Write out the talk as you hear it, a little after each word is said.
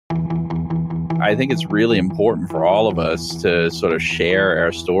I think it's really important for all of us to sort of share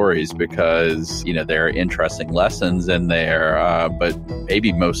our stories because, there are interesting lessons in there. But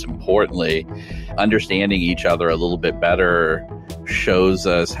maybe most importantly, understanding each other a little bit better shows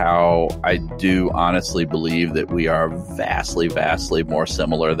us how I do honestly believe that we are vastly, vastly more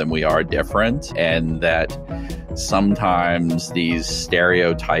similar than we are different, and that sometimes these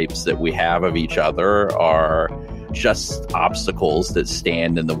stereotypes that we have of each other are just obstacles that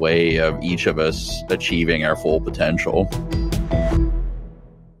stand in the way of each of us achieving our full potential.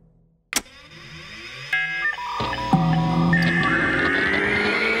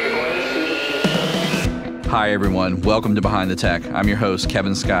 Hi, everyone. Welcome to Behind the Tech. I'm your host,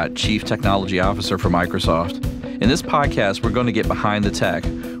 Kevin Scott, Chief Technology Officer for Microsoft. In this podcast, we're going to get behind the tech.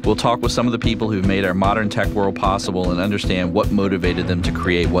 We'll talk with some of the people who've made our modern tech world possible and understand what motivated them to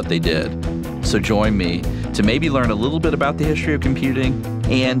create what they did. So join me to maybe learn a little bit about the history of computing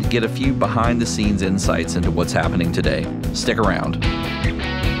and get a few behind-the-scenes insights into what's happening today. Stick around.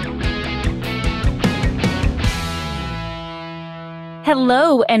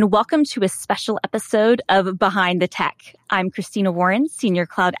 Hello, and welcome to a special episode of Behind the Tech. I'm Christina Warren, Senior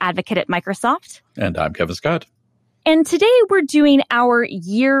Cloud Advocate at Microsoft. And I'm Kevin Scott. And today we're doing our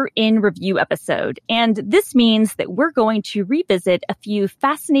year in review episode. And this means that we're going to revisit a few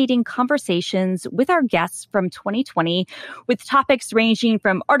fascinating conversations with our guests from 2020, with topics ranging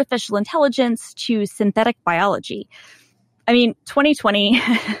from artificial intelligence to synthetic biology. I mean, 2020,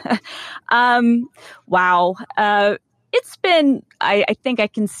 wow. It's been, I think I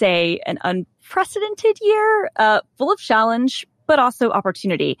can say, an unprecedented year, full of challenge, but also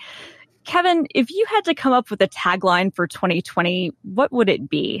opportunity. Kevin, if you had to come up with a tagline for 2020, what would it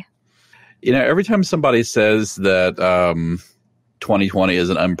be? Every time somebody says that 2020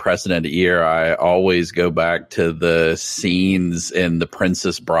 is an unprecedented year, I always go back to the scenes in The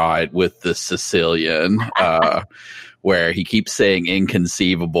Princess Bride with the Sicilian, where he keeps saying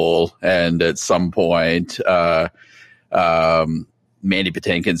inconceivable, and at some point, Mandy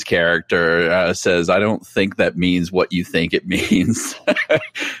Patinkin's character says, "I don't think that means what you think it means."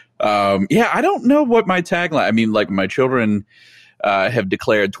 I don't know what my tagline. I mean, like, my children have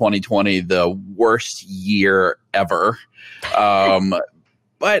declared 2020 the worst year ever.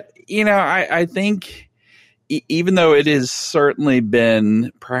 But I think even though it has certainly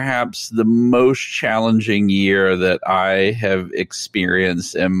been perhaps the most challenging year that I have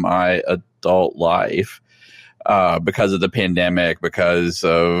experienced in my adult life, because of the pandemic, because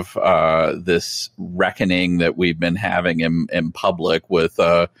of this reckoning that we've been having in public with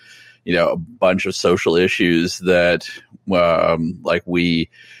a bunch of social issues that we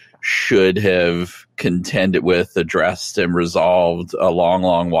should have contended with, addressed, and resolved a long,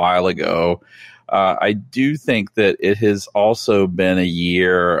 long while ago. I do think that it has also been a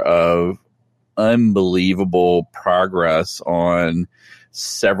year of unbelievable progress on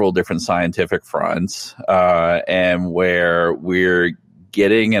several different scientific fronts, and where we're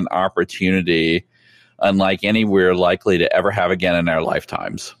getting an opportunity unlike any we're likely to ever have again in our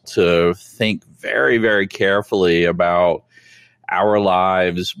lifetimes to think very, very carefully about our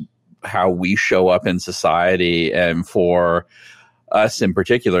lives, how we show up in society, and for us in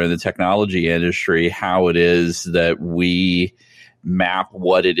particular in the technology industry, how it is that we map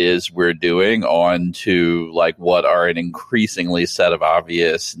what it is we're doing onto what are an increasingly set of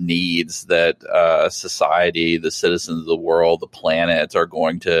obvious needs that society, the citizens of the world, the planet are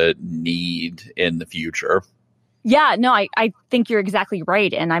going to need in the future. Yeah, no, I think you're exactly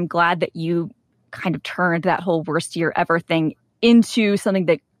right. And I'm glad that you kind of turned that whole worst year ever thing into something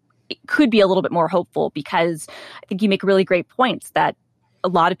that could be a little bit more hopeful, because I think you make really great points that a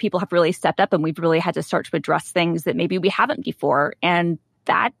lot of people have really stepped up, and we've really had to start to address things that maybe we haven't before. And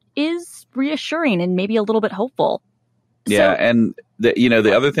that is reassuring and maybe a little bit hopeful. Yeah. And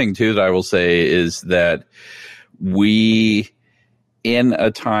the other thing too that I will say is that we, in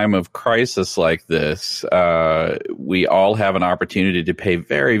a time of crisis like this, we all have an opportunity to pay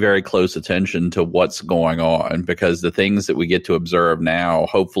very, very close attention to what's going on, because the things that we get to observe now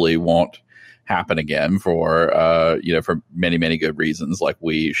hopefully won't happen again for many, many good reasons. Like,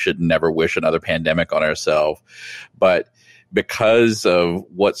 we should never wish another pandemic on ourselves. But because of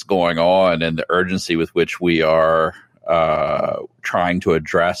what's going on and the urgency with which we are trying to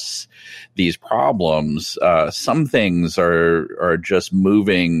address these problems, some things are just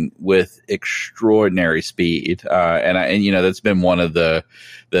moving with extraordinary speed. And that's been one of the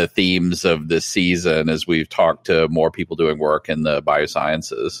themes of this season as we've talked to more people doing work in the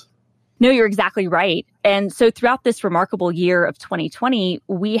biosciences. No, you're exactly right. And so throughout this remarkable year of 2020,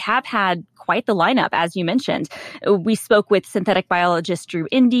 we have had quite the lineup, as you mentioned. We spoke with synthetic biologist Drew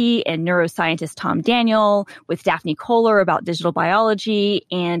Indy and neuroscientist Tom Daniel, with Daphne Koller about digital biology,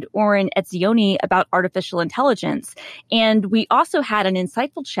 and Oren Etzioni about artificial intelligence. And we also had an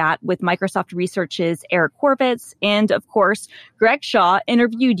insightful chat with Microsoft Research's Eric Horvitz. And of course, Greg Shaw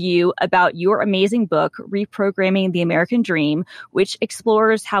interviewed you about your amazing book, Reprogramming the American Dream, which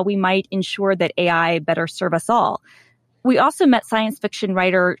explores how we might ensure that AI better serve us all. We also met science fiction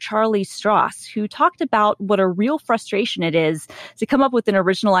writer Charlie Stross, who talked about what a real frustration it is to come up with an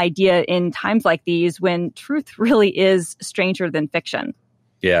original idea in times like these when truth really is stranger than fiction.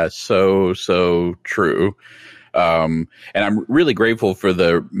 Yeah, so true. And I'm really grateful for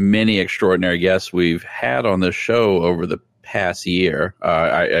the many extraordinary guests we've had on this show over the past year.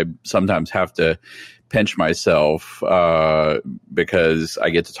 I sometimes have to pinch myself because I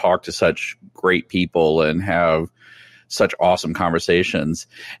get to talk to such great people and have such awesome conversations.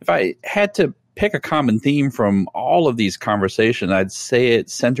 If I had to pick a common theme from all of these conversations, I'd say it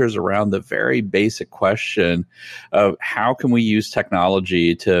centers around the very basic question of how can we use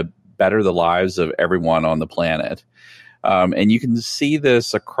technology to better the lives of everyone on the planet? And you can see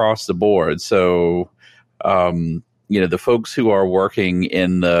this across the board. So, the folks who are working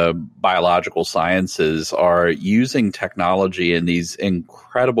in the biological sciences are using technology in these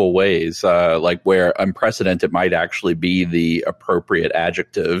incredible ways, like where unprecedented might actually be the appropriate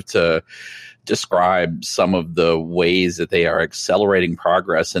adjective to describe some of the ways that they are accelerating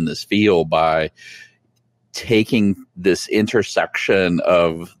progress in this field by taking this intersection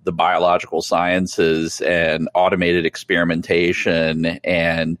of the biological sciences and automated experimentation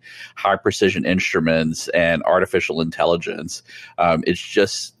and high precision instruments and artificial intelligence. It's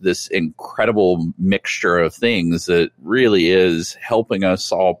just this incredible mixture of things that really is helping us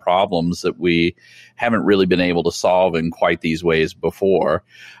solve problems that we haven't really been able to solve in quite these ways before.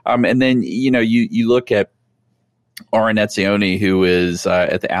 And then, you look at Oren Etzioni, who is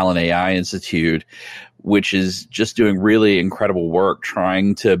at the Allen AI Institute, which is just doing really incredible work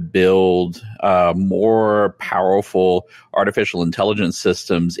trying to build more powerful artificial intelligence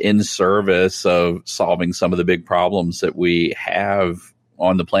systems in service of solving some of the big problems that we have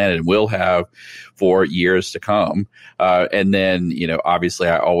on the planet and will have for years to come. And then, obviously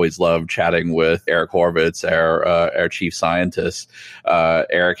I always love chatting with Eric Horvitz, our chief scientist.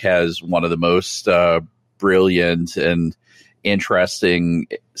 Eric has one of the most brilliant and interesting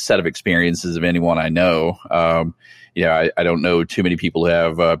set of experiences of anyone I know. I don't know too many people who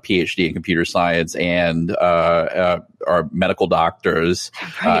have a PhD in computer science and are medical doctors,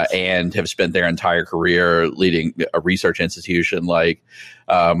 right, and have spent their entire career leading a research institution like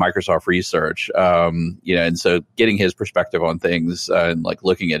Microsoft Research. And so getting his perspective on things and like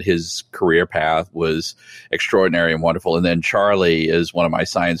looking at his career path was extraordinary and wonderful. And then Charlie is one of my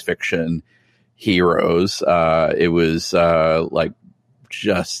science fiction heroes. It was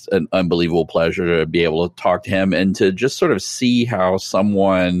just an unbelievable pleasure to be able to talk to him and to just sort of see how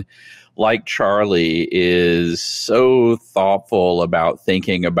someone like Charlie is so thoughtful about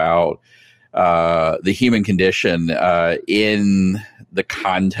thinking about the human condition in the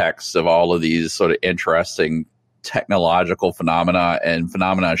context of all of these sort of interesting technological phenomena and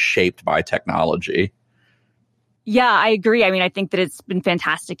phenomena shaped by technology. Yeah, I agree. I mean, I think that it's been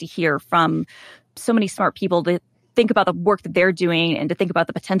fantastic to hear from so many smart people to think about the work that they're doing and to think about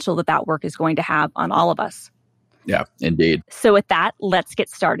the potential that that work is going to have on all of us. Yeah, indeed. So with that, let's get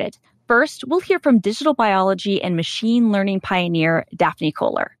started. First, we'll hear from digital biology and machine learning pioneer Daphne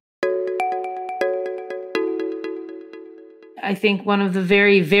Koller. I think one of the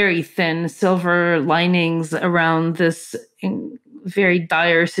very, very thin silver linings around this very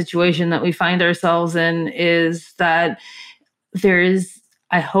dire situation that we find ourselves in is that there is,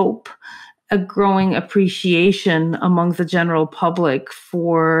 I hope, a growing appreciation among the general public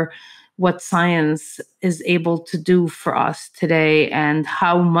for what science is able to do for us today and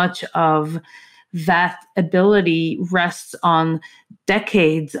how much of that ability rests on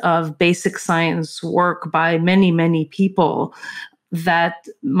decades of basic science work by many, many people, that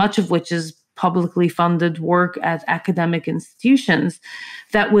much of which is publicly funded work at academic institutions,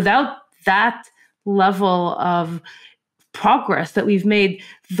 that without that level of progress that we've made,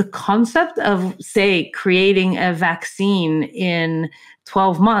 the concept of, say, creating a vaccine in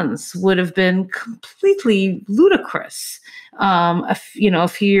 12 months would have been completely ludicrous, a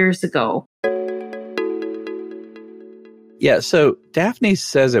few years ago. Yeah, so Daphne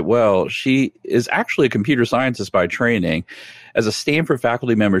says it well. She is actually a computer scientist by training. As a Stanford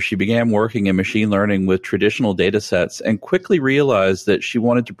faculty member, she began working in machine learning with traditional data sets and quickly realized that she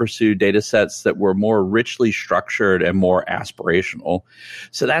wanted to pursue data sets that were more richly structured and more aspirational.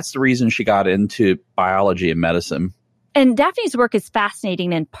 So that's the reason she got into biology and medicine. And Daphne's work is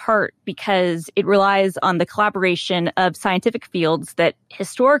fascinating in part because it relies on the collaboration of scientific fields that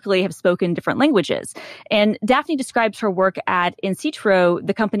historically have spoken different languages. And Daphne describes her work at Insitro,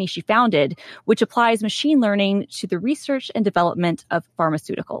 the company she founded, which applies machine learning to the research and development of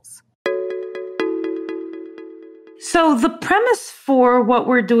pharmaceuticals. So the premise for what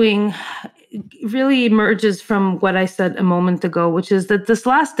we're doing really emerges from what I said a moment ago, which is that this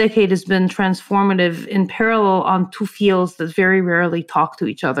last decade has been transformative in parallel on two fields that very rarely talk to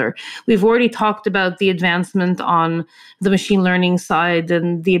each other. We've already talked about the advancement on the machine learning side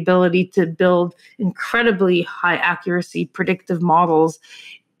and the ability to build incredibly high accuracy predictive models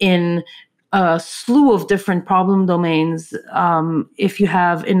in a slew of different problem domains if you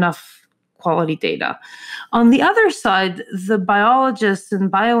have enough quality data. On the other side, the biologists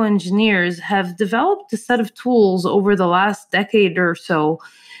and bioengineers have developed a set of tools over the last decade or so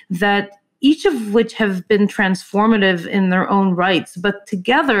that each of which have been transformative in their own rights, but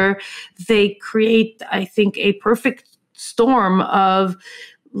together they create, I think, a perfect storm of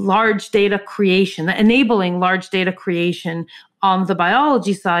large data creation, enabling large data creation on the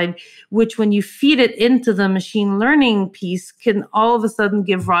biology side, which when you feed it into the machine learning piece can all of a sudden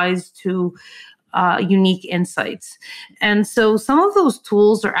give rise to unique insights. And so some of those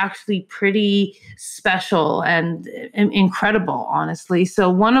tools are actually pretty special and incredible, honestly.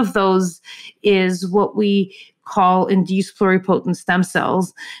 So one of those is what we call induced pluripotent stem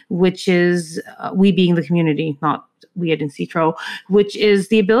cells, which is we being the community, not we at Insitro, which is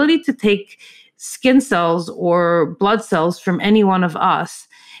the ability to take skin cells or blood cells from any one of us,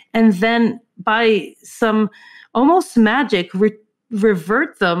 and then by some almost magic,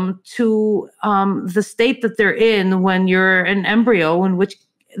 revert them to the state that they're in when you're an embryo, in which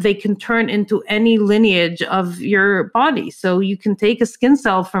they can turn into any lineage of your body. So you can take a skin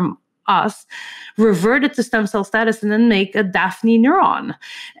cell from us, revert it to stem cell status, and then make a Daphne neuron.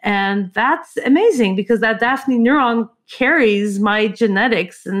 And that's amazing because that Daphne neuron carries my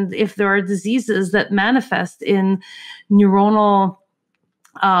genetics. And if there are diseases that manifest in neuronal,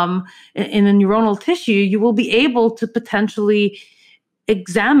 in the neuronal tissue, you will be able to potentially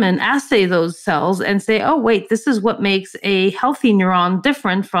assay those cells and say, oh, wait, this is what makes a healthy neuron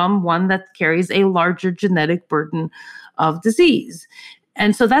different from one that carries a larger genetic burden of disease.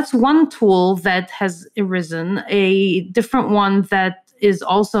 And so that's one tool that has arisen. A different one that is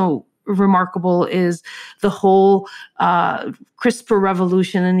also remarkable is the whole CRISPR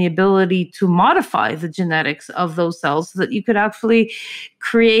revolution and the ability to modify the genetics of those cells so that you could actually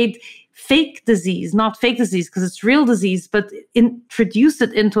create fake disease, not fake disease because it's real disease, but introduce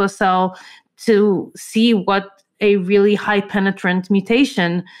it into a cell to see what a really high penetrant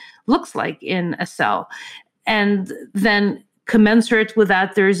mutation looks like in a cell. And then commensurate with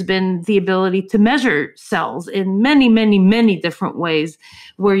that, there's been the ability to measure cells in many, many, many different ways,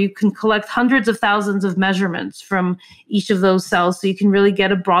 where you can collect hundreds of thousands of measurements from each of those cells so you can really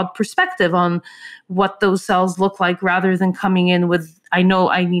get a broad perspective on what those cells look like rather than coming in with, I know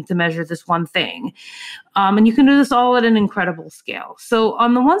I need to measure this one thing. And you can do this all at an incredible scale. So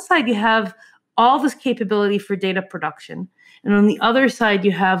on the one side, you have all this capability for data production. And on the other side,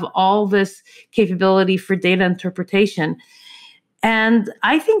 you have all this capability for data interpretation. And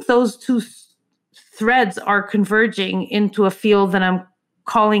I think those two threads are converging into a field that I'm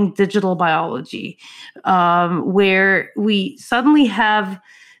calling digital biology, where we suddenly have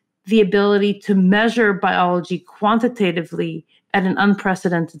the ability to measure biology quantitatively at an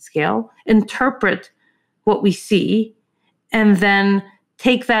unprecedented scale, interpret what we see, and then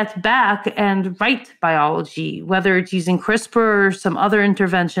take that back and write biology, whether it's using CRISPR or some other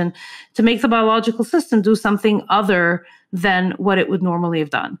intervention, to make the biological system do something other than what it would normally have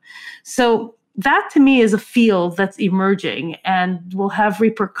done. So that to me is a field that's emerging and will have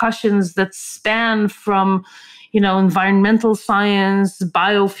repercussions that span from, environmental science,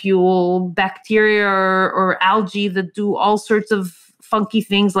 biofuel, bacteria or algae that do all sorts of funky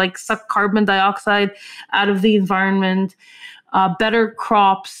things like suck carbon dioxide out of the environment, better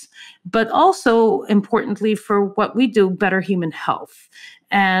crops, but also importantly for what we do, better human health.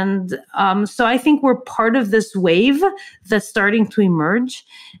 And so I think we're part of this wave that's starting to emerge.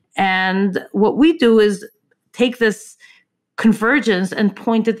 And what we do is take this convergence and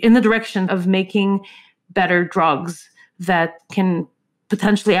point it in the direction of making better drugs that can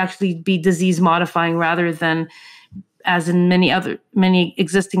potentially actually be disease modifying rather than as in many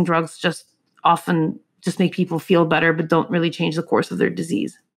existing drugs, just often just make people feel better, but don't really change the course of their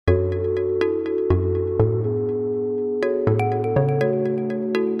disease.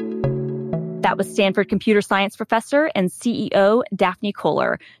 That was Stanford computer science professor and CEO Daphne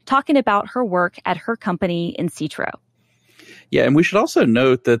Koller talking about her work at her company Insitro. Yeah, and we should also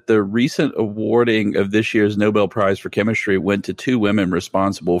note that the recent awarding of this year's Nobel Prize for Chemistry went to two women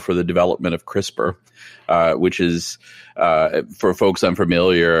responsible for the development of CRISPR, which is, for folks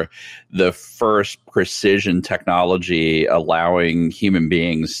unfamiliar, the first precision technology allowing human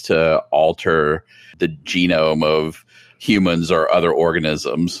beings to alter the genome of humans or other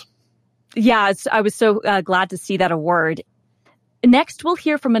organisms. Yeah, I was so glad to see that award. Next, we'll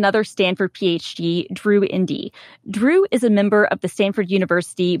hear from another Stanford PhD, Drew Indy. Drew is a member of the Stanford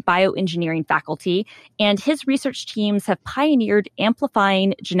University bioengineering faculty, and his research teams have pioneered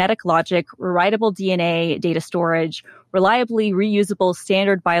amplifying genetic logic, rewritable DNA data storage, reliably reusable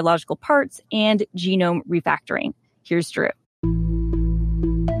standard biological parts, and genome refactoring. Here's Drew.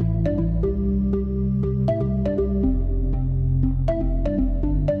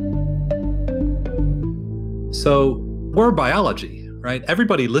 So we're biology, right?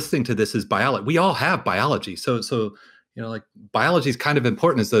 Everybody listening to this is biology. We all have biology. So like biology is kind of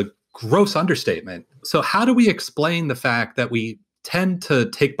important is a gross understatement. So how do we explain the fact that we tend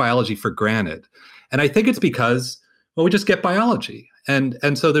to take biology for granted? And I think it's because, well, we just get biology.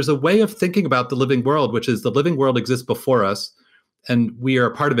 And so there's a way of thinking about the living world, which is the living world exists before us and we are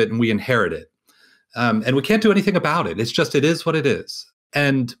a part of it and we inherit it. And we can't do anything about it. It's just, it is what it is.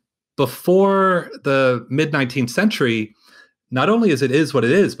 And before the mid-19th century, not only is what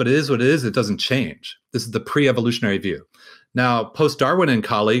it is, but it is what it is, it doesn't change. This is the pre-evolutionary view. Now, post-Darwin and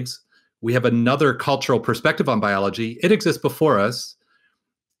colleagues, we have another cultural perspective on biology. It exists before us,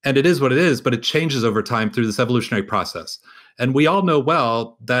 and it is what it is, but it changes over time through this evolutionary process. And we all know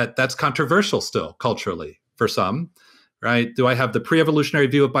well that that's controversial still culturally for some, right? Do I have the pre-evolutionary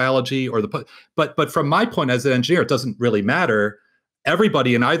view of biology or but from my point as an engineer, it doesn't really matter.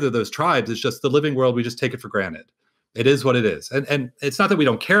 Everybody in either of those tribes is just the living world. We just take it for granted. It is what it is. And it's not that we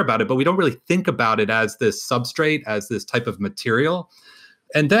don't care about it, but we don't really think about it as this substrate, as this type of material.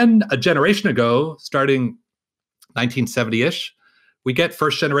 And then a generation ago, starting 1970-ish, we get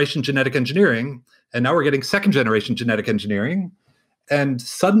first generation genetic engineering. And now we're getting second generation genetic engineering. And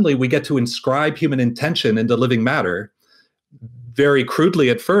suddenly we get to inscribe human intention into living matter, very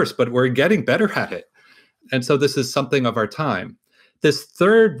crudely at first, but we're getting better at it. And so this is something of our time. This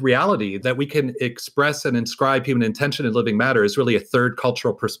third reality that we can express and inscribe human intention in living matter is really a third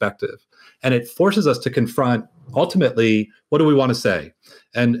cultural perspective. And it forces us to confront, ultimately, what do we want to say?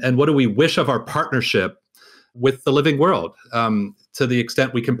 And what do we wish of our partnership with the living world, to the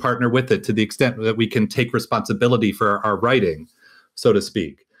extent we can partner with it, to the extent that we can take responsibility for our writing, so to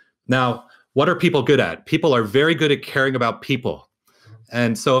speak. Now, what are people good at? People are very good at caring about people.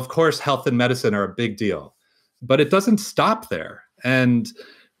 And so, of course, health and medicine are a big deal. But it doesn't stop there. And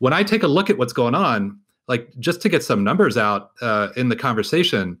when I take a look at what's going on, like just to get some numbers out in the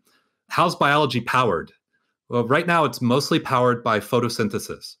conversation, how's biology powered? Well, right now it's mostly powered by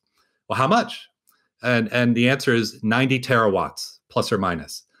photosynthesis. Well, how much? And the answer is 90 terawatts, plus or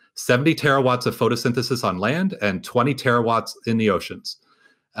minus. 70 terawatts of photosynthesis on land and 20 terawatts in the oceans.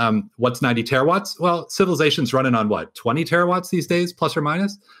 What's 90 terawatts? Well, civilization's running on what? 20 terawatts these days, plus or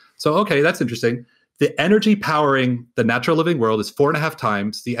minus? So, okay, that's interesting. The energy powering the natural living world is 4.5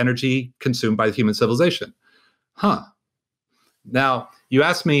 times the energy consumed by the human civilization. Now, you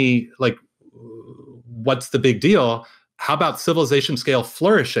ask me, like, what's the big deal? How about civilization scale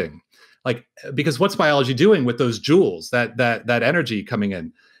flourishing? Like, because what's biology doing with those joules, that energy coming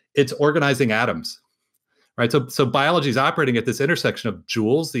in? It's organizing atoms, right? So biology is operating at this intersection of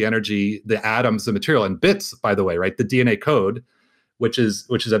joules, the energy, the atoms, the material, and bits, by the way, right? The DNA code, which is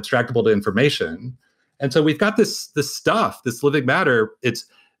abstractable to information. And so we've got this stuff, this living matter. It's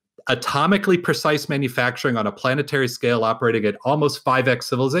atomically precise manufacturing on a planetary scale operating at almost 5x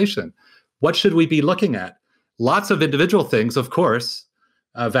civilization. What should we be looking at? Lots of individual things, of course,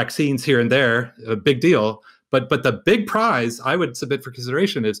 vaccines here and there, a big deal. But the big prize I would submit for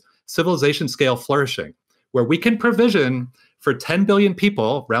consideration is civilization scale flourishing, where we can provision for 10 billion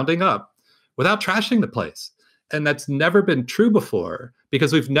people, rounding up, without trashing the place. And that's never been true before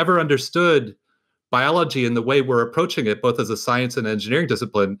because we've never understood biology in the way we're approaching it, both as a science and engineering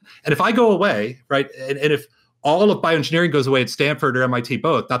discipline. And if I go away, right, and if all of bioengineering goes away at Stanford or MIT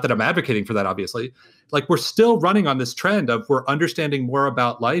both, not that I'm advocating for that, obviously, like we're still running on this trend of we're understanding more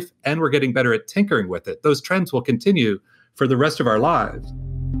about life and we're getting better at tinkering with it. Those trends will continue for the rest of our lives.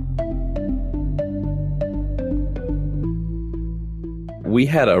 we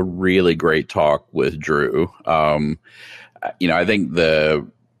had a really great talk with Drew. I think the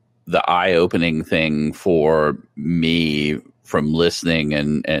eye-opening thing for me from listening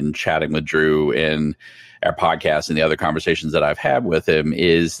and chatting with Drew in our podcast and the other conversations that I've had with him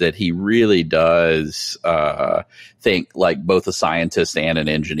is that he really does think like both a scientist and an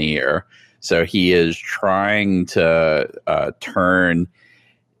engineer. So he is trying to turn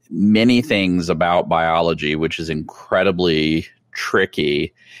many things about biology, which is incredibly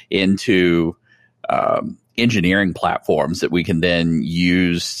tricky, into engineering platforms that we can then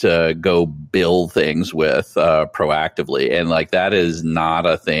use to go build things with proactively. And like that is not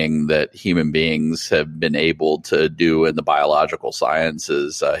a thing that human beings have been able to do in the biological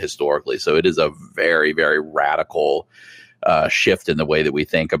sciences historically. So it is a very, very radical shift in the way that we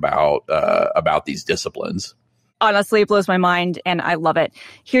think about these disciplines. Honestly, it blows my mind, and I love it.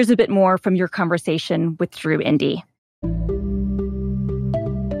 Here's a bit more from your conversation with Drew Indy.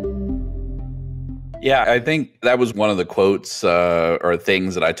 Yeah, I think that was one of the quotes or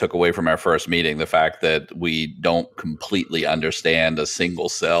things that I took away from our first meeting, the fact that we don't completely understand a single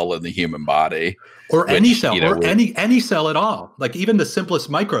cell in the human body. Or any cell, any cell at all. Like even the simplest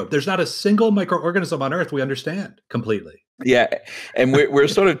microbe. There's not a single microorganism on Earth we understand completely. Yeah, and we're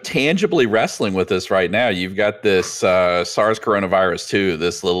sort of tangibly wrestling with this right now. You've got this SARS coronavirus 2,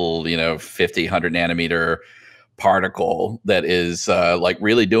 this little, 50, 100 nanometer particle that is like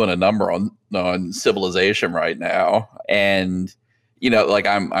really doing a number on civilization right now. And like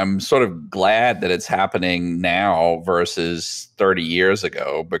I'm sort of glad that it's happening now versus 30 years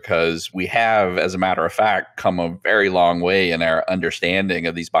ago, because we have, as a matter of fact, come a very long way in our understanding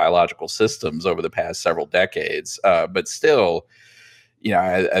of these biological systems over the past several decades. But still,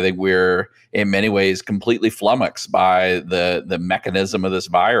 I think we're in many ways completely flummoxed by the mechanism of this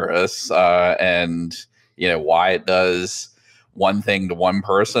virus and why it does one thing to one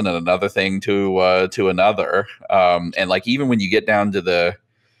person and another thing to another. And like, even when you get down to the,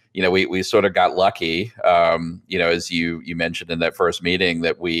 we sort of got lucky, as you mentioned in that first meeting,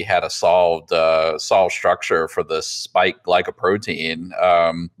 that we had a solved structure for the spike glycoprotein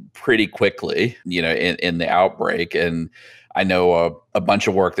pretty quickly, in the outbreak. And I know a bunch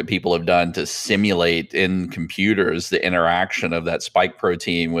of work that people have done to simulate in computers the interaction of that spike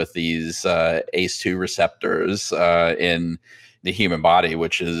protein with these ACE2 receptors in the human body,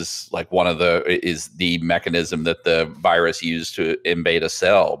 which is like is the mechanism that the virus used to invade a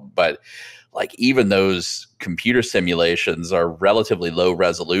cell. But like even those computer simulations are relatively low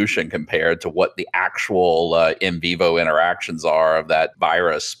resolution compared to what the actual in vivo interactions are of that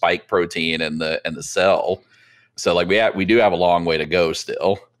virus spike protein and the cell. So like we do have a long way to go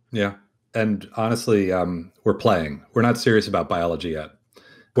still. Yeah. And honestly, we're playing. We're not serious about biology yet.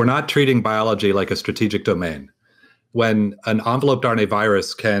 We're not treating biology like a strategic domain. When an enveloped RNA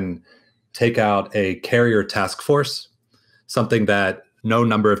virus can take out a carrier task force, something that no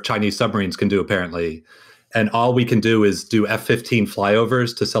number of Chinese submarines can do apparently, and all we can do is do F-15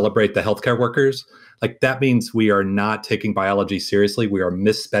 flyovers to celebrate the healthcare workers, like that means we are not taking biology seriously. We are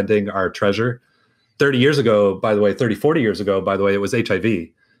misspending our treasure. 30 years ago, by the way, 30, 40 years ago, by the way, it was HIV. Yeah.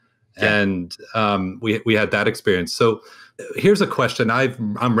 And we had that experience. So here's a question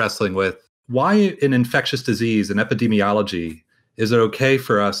I'm wrestling with. Why in infectious disease and epidemiology is it okay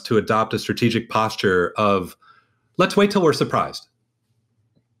for us to adopt a strategic posture of let's wait till we're surprised?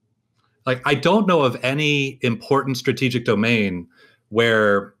 Like, I don't know of any important strategic domain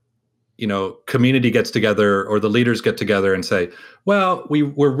where, community gets together or the leaders get together and say, well,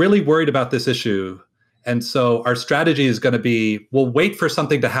 we're really worried about this issue. And so our strategy is going to be, we'll wait for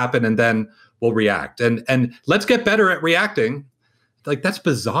something to happen and then we'll react. And let's get better at reacting. Like, that's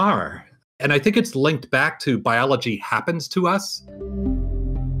bizarre. And I think it's linked back to biology happens to us.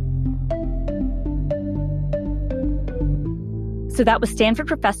 So that was Stanford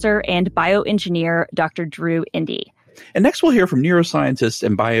professor and bioengineer Dr. Drew Indy. And next we'll hear from neuroscientist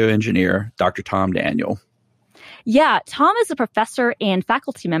and bioengineer Dr. Tom Daniel. Yeah, Tom is a professor and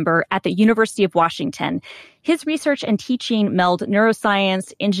faculty member at the University of Washington. His research and teaching meld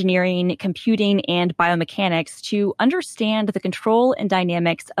neuroscience, engineering, computing, and biomechanics to understand the control and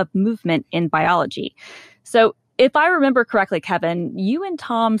dynamics of movement in biology. So if I remember correctly, Kevin, you and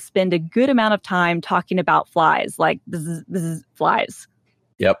Tom spend a good amount of time talking about flies, like bzz, flies.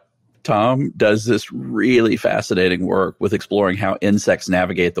 Yep. Tom does this really fascinating work with exploring how insects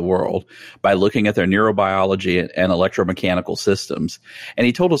navigate the world by looking at their neurobiology and electromechanical systems. And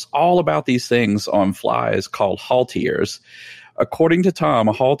he told us all about these things on flies called halteres. According to Tom,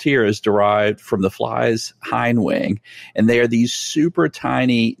 a haltere is derived from the fly's hind wing, and they are these super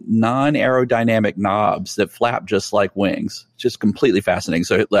tiny, non-aerodynamic knobs that flap just like wings. Just completely fascinating.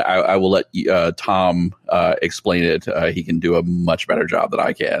 So I will let Tom explain it. He can do a much better job than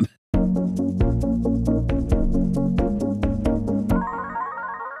I can.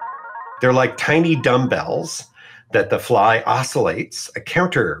 They're like tiny dumbbells that the fly oscillates, a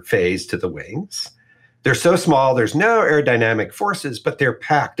counter phase to the wings. They're so small, there's no aerodynamic forces, but they're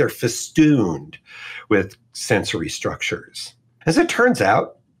packed, they're festooned with sensory structures. As it turns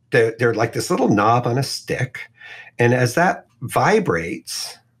out, they're like this little knob on a stick. And as that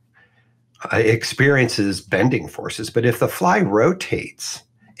vibrates, it experiences bending forces. But if the fly rotates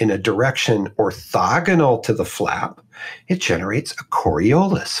in a direction orthogonal to the flap, it generates a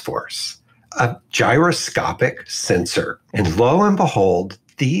Coriolis force, a gyroscopic sensor. And lo and behold,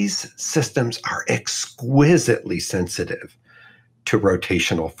 these systems are exquisitely sensitive to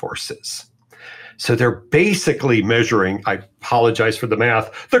rotational forces. So they're basically measuring, I apologize for the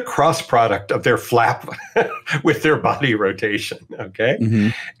math, the cross product of their flap with their body rotation, okay? Mm-hmm.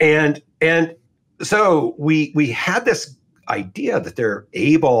 And so we had this idea that they're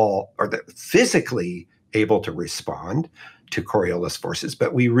able, or that physically able to respond to Coriolis forces,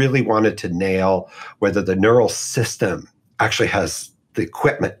 but we really wanted to nail whether the neural system actually has the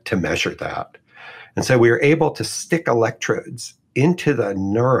equipment to measure that. And so we were able to stick electrodes into the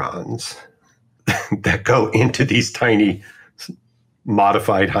neurons that go into these tiny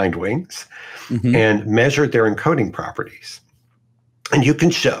modified hind wings and measure their encoding properties. And you can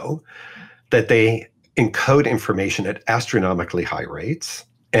show that they encode information at astronomically high rates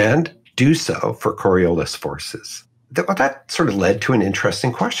and do so for Coriolis forces. That sort of led to an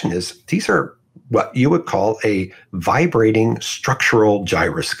interesting question is, these are what you would call a vibrating structural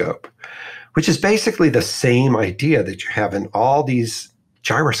gyroscope, which is basically the same idea that you have in all these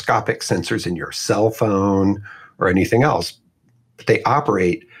gyroscopic sensors in your cell phone or anything else. But they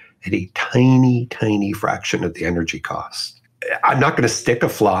operate at a tiny, tiny fraction of the energy cost. I'm not going to stick a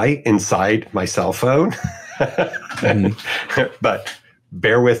fly inside my cell phone, but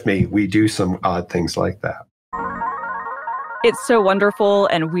bear with me, we do some odd things like that. It's so wonderful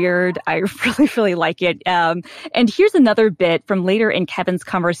and weird. I really, really like it. And here's another bit from later in Kevin's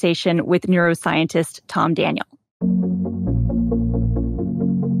conversation with neuroscientist Tom Daniel.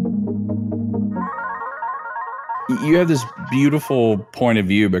 You have this beautiful point of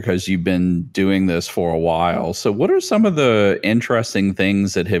view because you've been doing this for a while. So what are some of the interesting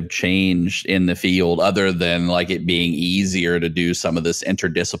things that have changed in the field other than like it being easier to do some of this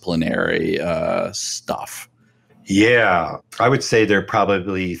interdisciplinary stuff? Yeah, I would say there are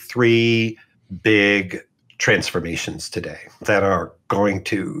probably three big transformations today that are going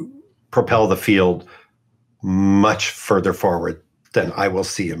to propel the field much further forward than I will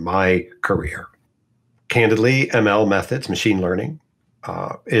see in my career. Candidly, ML methods, machine learning,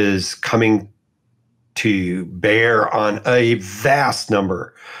 is coming to bear on a vast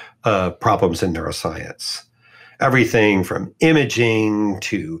number of problems in neuroscience. Everything from imaging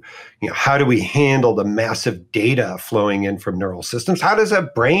to, how do we handle the massive data flowing in from neural systems? How does a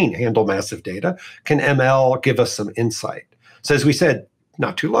brain handle massive data? Can ML give us some insight? So as we said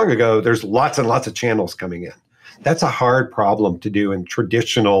not too long ago, there's lots and lots of channels coming in. That's a hard problem to do in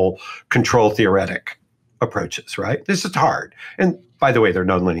traditional control theoretic approaches, right? This is hard. And by the way, they're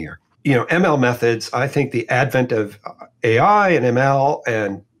nonlinear. ML methods, I think the advent of AI and ML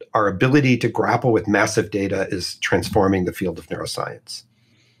and our ability to grapple with massive data is transforming the field of neuroscience,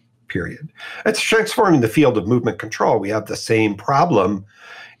 period. It's transforming the field of movement control. We have the same problem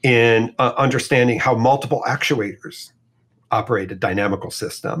in understanding how multiple actuators operate a dynamical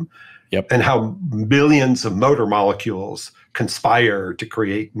system, and how millions of motor molecules conspire to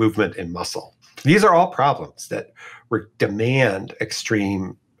create movement in muscle. These are all problems that demand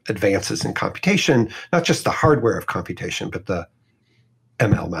extreme advances in computation, not just the hardware of computation, but the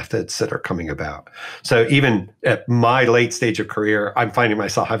ML methods that are coming about. So even at my late stage of career, I'm finding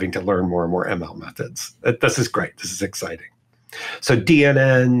myself having to learn more and more ML methods. This is great. This is exciting. So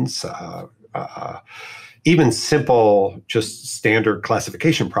DNNs, even simple, just standard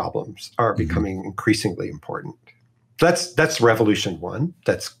classification problems are becoming increasingly important. That's revolution one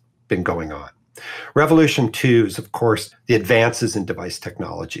that's been going on. Revolution two is, of course, the advances in device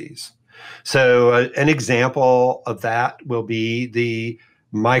technologies. So an example of that will be the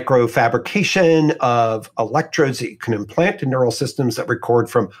microfabrication of electrodes that you can implant in neural systems that record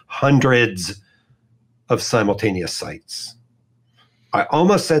from hundreds of simultaneous sites. I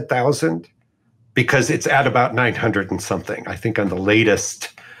almost said 1,000 because it's at about 900 and something, I think, on the latest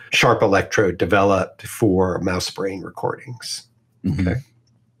sharp electrode developed for mouse brain recordings. Mm-hmm. Okay.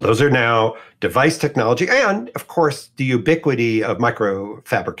 Those are now device technology. And of course, the ubiquity of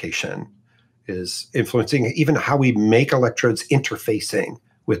microfabrication is influencing even how we make electrodes interfacing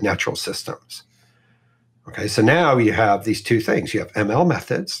with natural systems. Okay, so now you have these two things. You have ML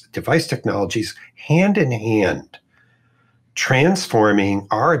methods, device technologies, hand in hand, transforming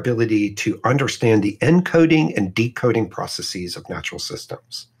our ability to understand the encoding and decoding processes of natural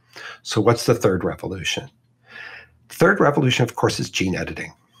systems. So what's the third revolution? Third revolution, of course, is gene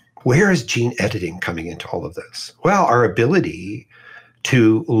editing. Where is gene editing coming into all of this? Well, our ability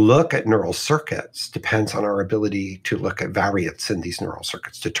to look at neural circuits depends on our ability to look at variants in these neural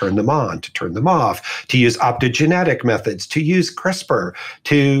circuits, to turn them on, to turn them off, to use optogenetic methods, to use CRISPR,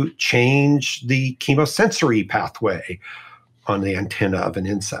 to change the chemosensory pathway on the antenna of an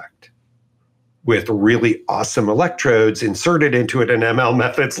insect with really awesome electrodes inserted into it and ML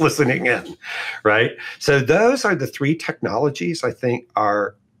methods listening in, right? So those are the three technologies I think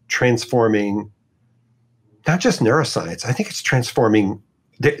are transforming not just neuroscience. I think it's transforming,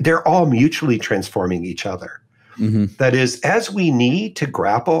 they're all mutually transforming each other. Mm-hmm. That is, as we need to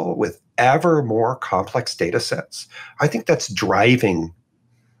grapple with ever more complex data sets, I think that's driving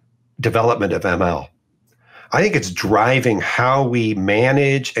development of ML. I think it's driving how we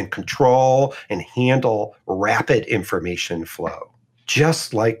manage and control and handle rapid information flow.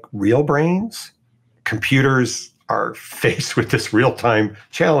 Just like real brains, computers are faced with this real-time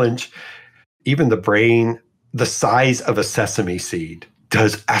challenge. Even the brain, the size of a sesame seed,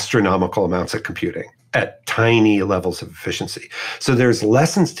 does astronomical amounts of computing at tiny levels of efficiency. So there's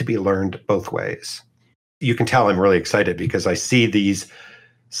lessons to be learned both ways. You can tell I'm really excited because I see these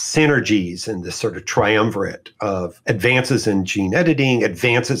synergies and this sort of triumvirate of advances in gene editing,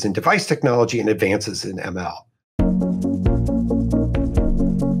 advances in device technology, and advances in ML.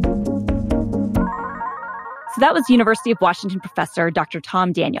 So that was University of Washington professor Dr.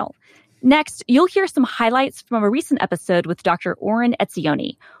 Tom Daniel. Next, you'll hear some highlights from a recent episode with Dr. Oren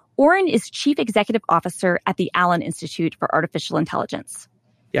Etzioni. Oren is Chief Executive Officer at the Allen Institute for Artificial Intelligence.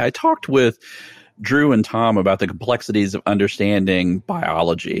 Yeah, I talked with Drew and Tom about the complexities of understanding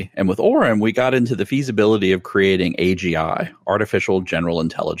biology. And with Oren, we got into the feasibility of creating AGI, Artificial General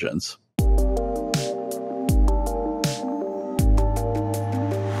Intelligence.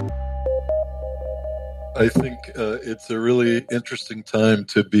 I think it's a really interesting time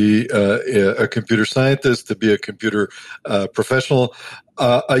to be a computer scientist, to be a computer professional.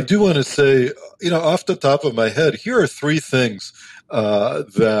 I do want to say, off the top of my head, here are three things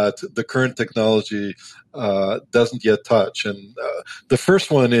that the current technology doesn't yet touch. And the first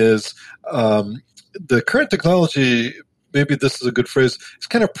one is the current technology, maybe this is a good phrase, it's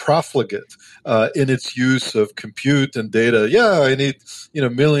kind of profligate in its use of compute and data. Yeah, I need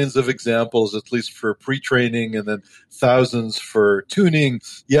millions of examples, at least for pre-training, and then thousands for tuning.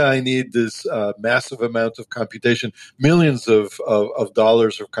 Yeah, I need this massive amount of computation, millions of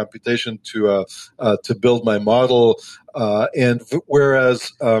dollars of computation to build my model. And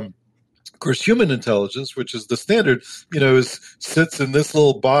whereas of course, human intelligence, which is the standard, sits in this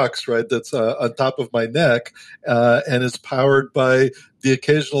little box, right, that's on top of my neck, and is powered by the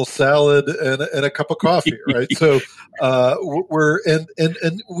occasional salad and a cup of coffee, right? So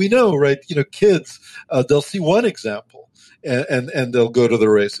and we know, right? Kids, they'll see one example and they'll go to the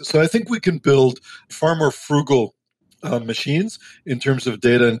races. So I think we can build far more frugal machines in terms of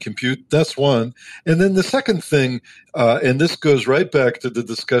data and compute. That's one. And then the second thing, and this goes right back to the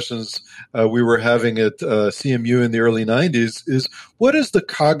discussions we were having at CMU in the early 90s, is what is the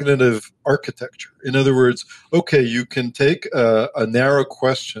cognitive architecture? In other words, okay, you can take a narrow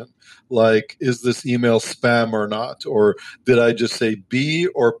question like, is this email spam or not? Or did I just say B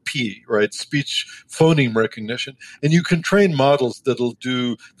or P, right? Speech phoneme recognition. And you can train models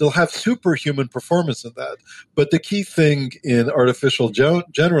they'll have superhuman performance in that. But the key thing in artificial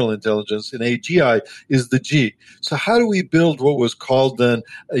general intelligence, in AGI, is the G. So how do we build what was called then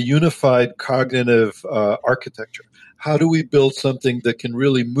a unified cognitive architecture? How do we build something that can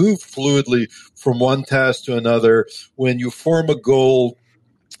really move fluidly from one task to another? When you form a goal,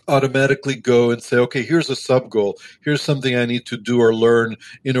 automatically go and say, okay, here's a sub goal. Here's something I need to do or learn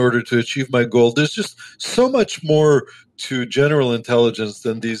in order to achieve my goal. There's just so much more to general intelligence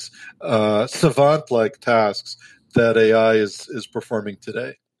than these savant-like tasks that AI is performing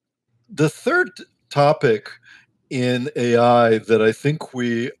today. The third topic in AI that I think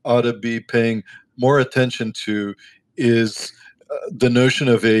we ought to be paying more attention to is the notion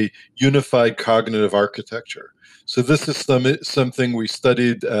of a unified cognitive architecture. So this is something we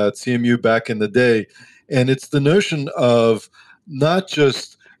studied at CMU back in the day, and it's the notion of not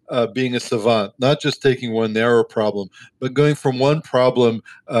just being a savant, not just taking one narrow problem, but going from one problem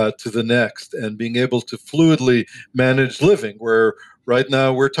to the next and being able to fluidly manage living, where right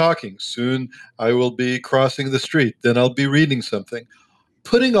now we're talking. Soon I will be crossing the street. Then I'll be reading something.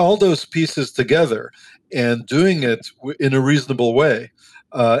 Putting all those pieces together and doing it in a reasonable way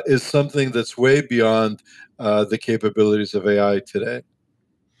is something that's way beyond the capabilities of AI today.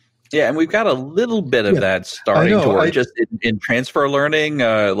 Yeah, and we've got a little bit of that starting to work just in transfer learning,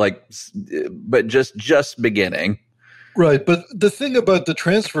 but just beginning. Right, but the thing about the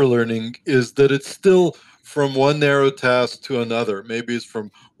transfer learning is that it's still from one narrow task to another. Maybe it's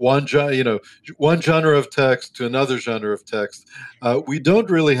from one genre of text to another genre of text. We don't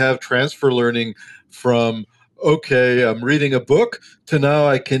really have transfer learning from, okay, I'm reading a book, to now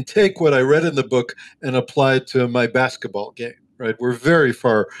I can take what I read in the book and apply it to my basketball game. Right, we're very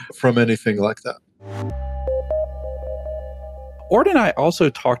far from anything like that. Oren and I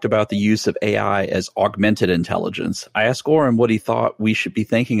also talked about the use of AI as augmented intelligence. I asked Oren what he thought we should be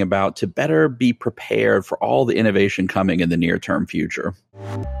thinking about to better be prepared for all the innovation coming in the near-term future.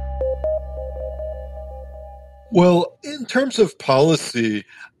 Well, in terms of policy,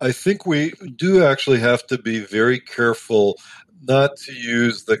 I think we do actually have to be very careful not to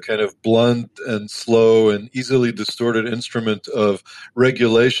use the kind of blunt and slow and easily distorted instrument of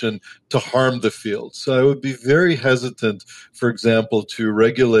regulation to harm the field. So I would be very hesitant, for example, to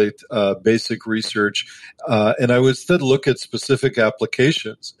regulate basic research, and I would instead look at specific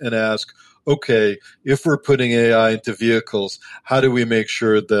applications and ask, okay, if we're putting AI into vehicles, how do we make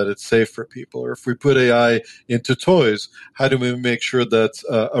sure that it's safe for people? Or if we put AI into toys, how do we make sure that's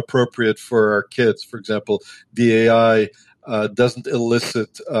appropriate for our kids? For example, the AI doesn't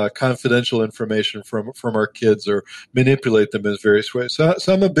elicit confidential information from our kids or manipulate them in various ways. So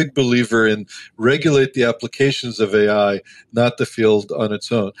I'm a big believer in regulate the applications of AI, not the field on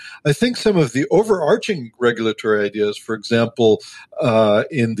its own. I think some of the overarching regulatory ideas, for example,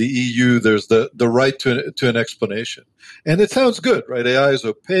 in the EU, there's the right to an explanation. And it sounds good, right? AI is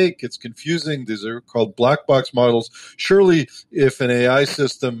opaque, it's confusing. These are called black box models. Surely, if an AI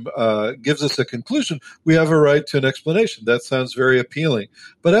system gives us a conclusion, we have a right to an explanation. That sounds very appealing.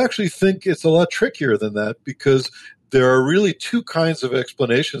 But I actually think it's a lot trickier than that, because there are really two kinds of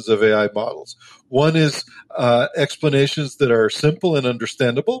explanations of AI models. One is explanations that are simple and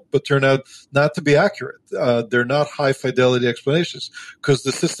understandable, but turn out not to be accurate. They're not high fidelity explanations because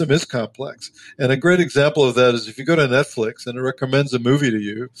the system is complex. And a great example of that is if you go to Netflix and it recommends a movie to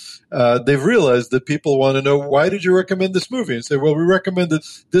you, they've realized that people want to know, why did you recommend this movie? And say, well, we recommended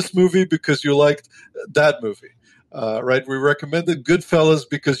this movie because you liked that movie. Right? We recommended Goodfellas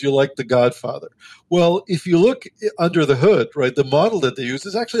because you like The Godfather. Well, if you look under the hood, right, the model that they use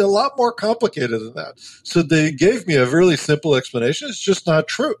is actually a lot more complicated than that. So they gave me a really simple explanation. It's just not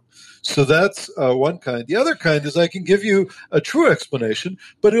true. So that's one kind. The other kind is I can give you a true explanation,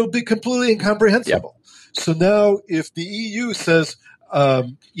 but it'll be completely incomprehensible. Yep. So now if the EU says,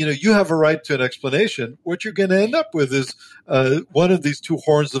 you have a right to an explanation, what you're going to end up with is one of these two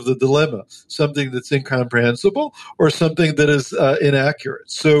horns of the dilemma, something that's incomprehensible or something that is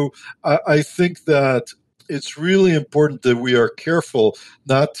inaccurate. So I think that it's really important that we are careful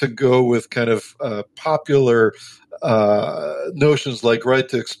not to go with kind of popular notions like right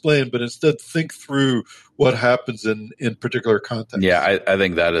to explain, but instead think through what happens in particular contexts. Yeah, I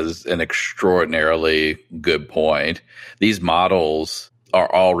think that is an extraordinarily good point. These models are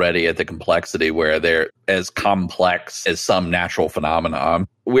already at the complexity where they're as complex as some natural phenomena.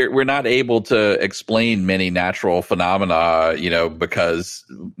 We're not able to explain many natural phenomena, because,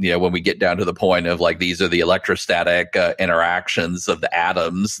 when we get down to the point of like, these are the electrostatic interactions of the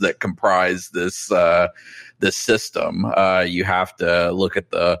atoms that comprise this system. You have to look at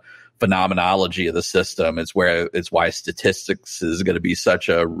the phenomenology of the system. It's why statistics is going to be such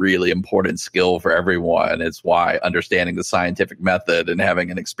a really important skill for everyone. It's why understanding the scientific method and having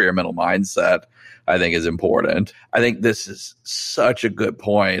an experimental mindset, I think, is important. I think this is such a good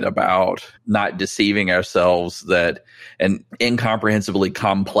point about not deceiving ourselves that an incomprehensibly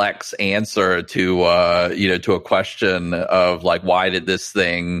complex answer to a question of like, why did this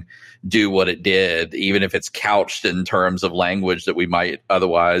thing do what it did, even if it's couched in terms of language that we might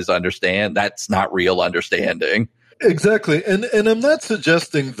otherwise understand, that's not real understanding. Exactly. And I'm not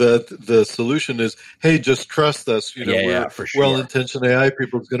suggesting that the solution is, hey, just trust us, for sure. Well-intentioned AI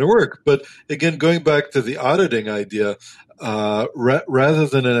people is going to work. But again, going back to the auditing idea, rather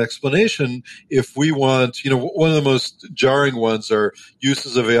than an explanation. If we want, one of the most jarring ones are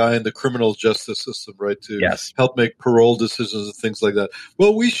uses of AI in the criminal justice system, right? To help make parole decisions and things like that.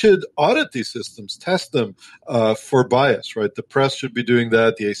 Well, we should audit these systems, test them for bias, right? The press should be doing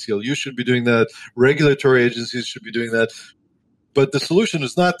that. The ACLU should be doing that. Regulatory agencies should be doing that. But the solution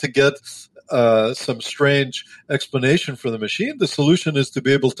is not to get some strange explanation for the machine. The solution is to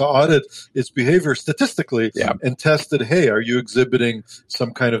be able to audit its behavior statistically and test it. Hey, are you exhibiting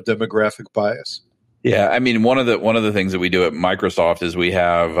some kind of demographic bias? Yeah, I mean, one of the things that we do at Microsoft is we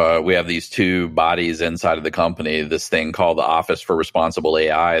have these two bodies inside of the company. This thing called the Office for Responsible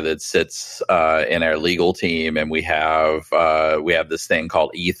AI that sits in our legal team, and we have this thing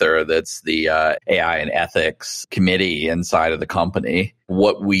called Ether that's the AI and ethics committee inside of the company.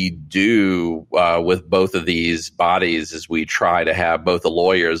 What we do with both of these bodies is we try to have both the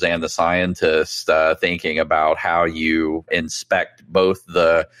lawyers and the scientists thinking about how you inspect both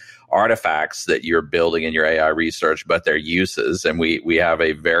the artifacts that you're building in your AI research, but their uses. And we have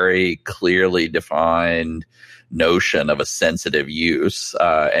a very clearly defined notion of a sensitive use.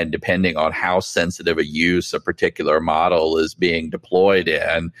 And depending on how sensitive a use a particular model is being deployed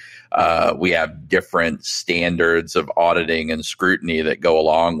in, we have different standards of auditing and scrutiny that go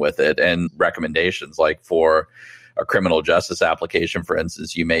along with it, and recommendations. Like for a criminal justice application, for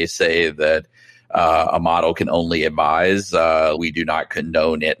instance, you may say that a model can only advise. We do not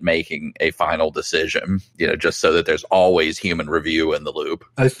condone it making a final decision, just so that there's always human review in the loop.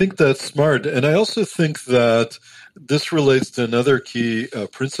 I think that's smart. And I also think that this relates to another key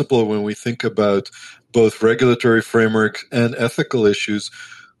principle when we think about both regulatory frameworks and ethical issues.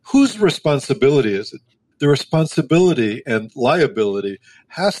 Whose responsibility is it? The responsibility and liability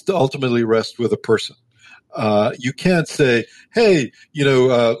has to ultimately rest with a person. You can't say, hey,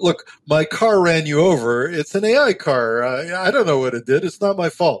 look, my car ran you over. It's an AI car. I don't know what it did. It's not my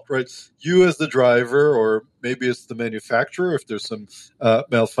fault, right? You as the driver, or maybe it's the manufacturer if there's some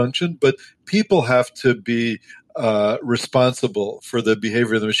malfunction, but people have to be responsible for the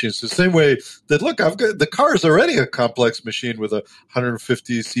behavior of the machine. So the same way that, look, the car is already a complex machine with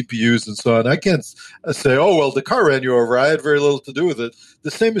 150 CPUs and so on. I can't say, oh, well, the car ran you over. I had very little to do with it.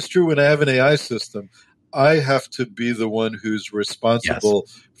 The same is true when I have an AI system. I have to be the one who's responsible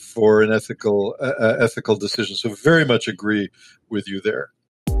for an ethical decision. So very much agree with you there.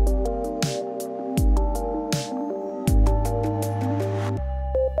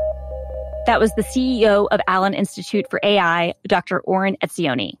 That was the CEO of Allen Institute for AI, Dr. Oren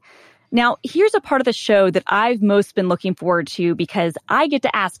Etzioni. Now, here's a part of the show that I've most been looking forward to because I get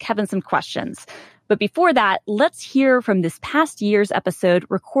to ask Kevin some questions. But before that, let's hear from this past year's episode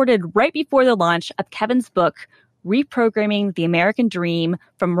recorded right before the launch of Kevin's book, Reprogramming the American Dream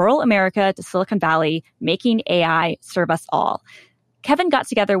from Rural America to Silicon Valley, Making AI Serve Us All. Kevin got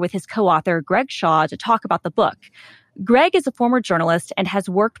together with his co-author, Greg Shaw, to talk about the book. Greg is a former journalist and has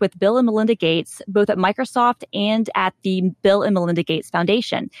worked with Bill and Melinda Gates, both at Microsoft and at the Bill and Melinda Gates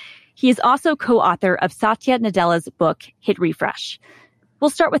Foundation. He is also co-author of Satya Nadella's book, Hit Refresh. We'll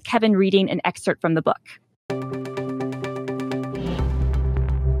start with Kevin reading an excerpt from the book.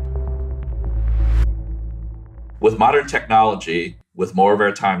 With modern technology, with more of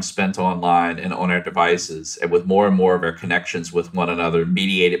our time spent online and on our devices, and with more and more of our connections with one another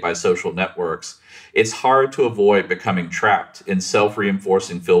mediated by social networks, it's hard to avoid becoming trapped in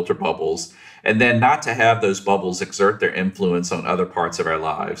self-reinforcing filter bubbles, and then not to have those bubbles exert their influence on other parts of our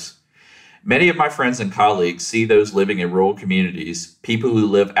lives. Many of my friends and colleagues see those living in rural communities, people who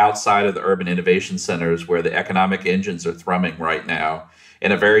live outside of the urban innovation centers where the economic engines are thrumming right now,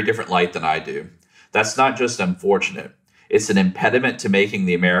 in a very different light than I do. That's not just unfortunate. It's an impediment to making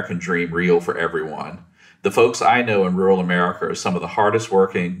the American dream real for everyone. The folks I know in rural America are some of the hardest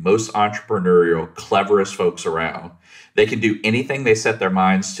working, most entrepreneurial, cleverest folks around. They can do anything they set their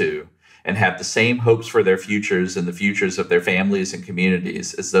minds to, and have the same hopes for their futures and the futures of their families and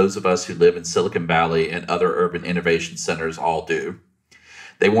communities as those of us who live in Silicon Valley and other urban innovation centers all do.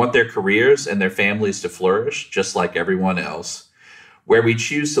 They want their careers and their families to flourish just like everyone else. Where we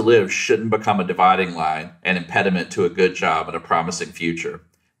choose to live shouldn't become a dividing line, an impediment to a good job and a promising future.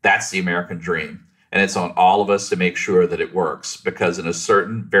 That's the American dream, and it's on all of us to make sure that it works, because in a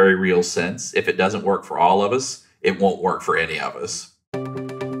certain, very real sense, if it doesn't work for all of us, it won't work for any of us.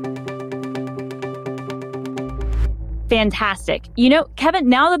 Fantastic. Kevin,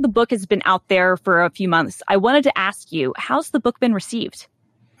 now that the book has been out there for a few months, I wanted to ask you, how's the book been received?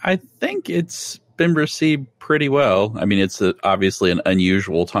 I think it's been received pretty well. I mean, it's obviously an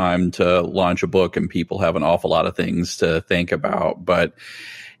unusual time to launch a book and people have an awful lot of things to think about. But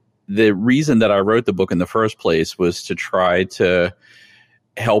the reason that I wrote the book in the first place was to try to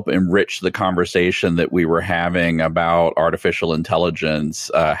help enrich the conversation that we were having about artificial intelligence,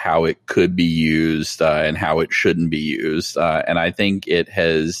 how it could be used and how it shouldn't be used. And I think it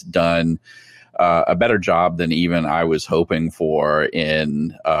has done a better job than even I was hoping for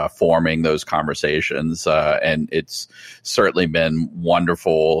in forming those conversations. And it's certainly been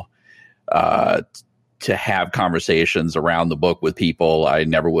wonderful to have conversations around the book with people I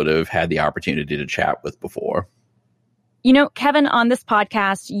never would have had the opportunity to chat with before. You know, Kevin, on this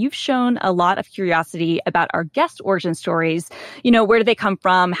podcast, you've shown a lot of curiosity about our guest origin stories. You know, where do they come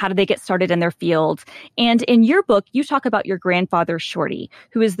from? How did they get started in their field? And in your book, you talk about your grandfather, Shorty,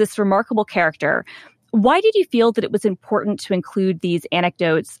 who is this remarkable character. Why did you feel that it was important to include these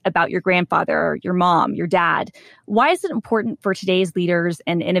anecdotes about your grandfather, your mom, your dad? Why is it important for today's leaders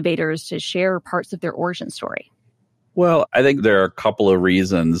and innovators to share parts of their origin story? Well, I think there are a couple of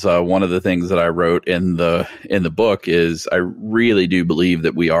reasons. One of the things that I wrote in the book is I really do believe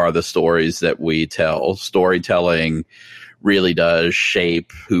that we are the stories that we tell. Storytelling really does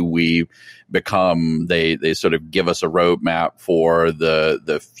shape who we become. They sort of give us a roadmap for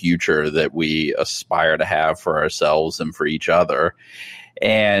the future that we aspire to have for ourselves and for each other.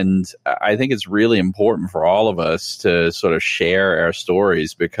 And I think it's really important for all of us to sort of share our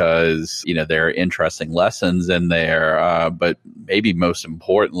stories because, you know, there are interesting lessons in there. But maybe most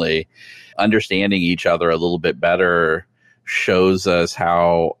importantly, understanding each other a little bit better shows us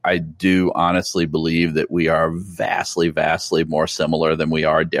how I do honestly believe that we are vastly, vastly more similar than we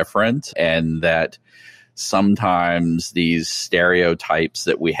are different. And that sometimes these stereotypes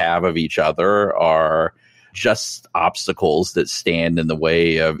that we have of each other are just obstacles that stand in the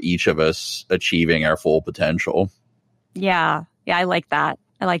way of each of us achieving our full potential. Yeah, I like that.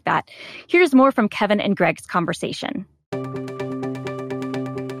 Here's more from Kevin and Greg's conversation.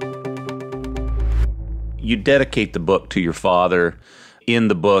 You dedicate the book to your father. In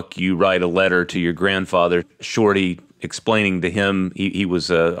the book, you write a letter to your grandfather, Shorty, explaining to him he was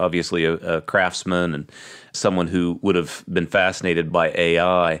obviously a craftsman and someone who would have been fascinated by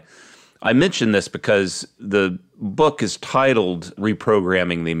AI. I mention this because the book is titled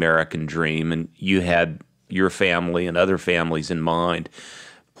Reprogramming the American Dream, and you had your family and other families in mind.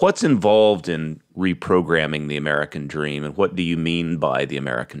 What's involved in reprogramming the American dream, and what do you mean by the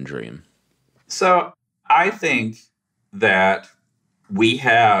American dream? So I think that we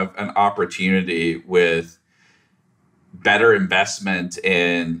have an opportunity with better investment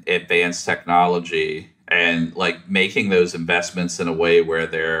in advanced technology and like making those investments in a way where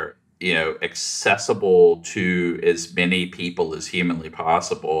they're, you know, accessible to as many people as humanly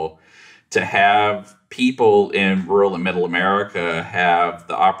possible, to have people in rural and middle America have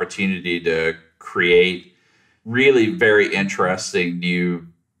the opportunity to create really very interesting new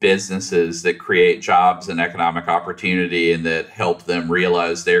businesses that create jobs and economic opportunity and that help them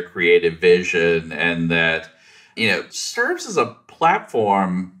realize their creative vision, and that, you know, serves as a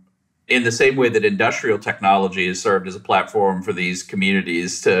platform in the same way that industrial technology has served as a platform for these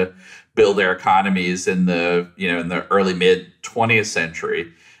communities to build their economies in the early mid 20th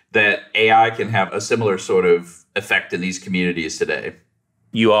century, that AI can have a similar sort of effect in these communities today.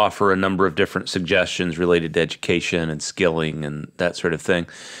 You offer a number of different suggestions related to education and skilling and that sort of thing.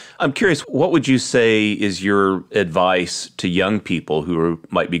 I'm curious, what would you say is your advice to young people who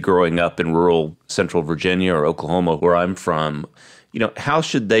might be growing up in rural Central Virginia or Oklahoma, where I'm from? You know, how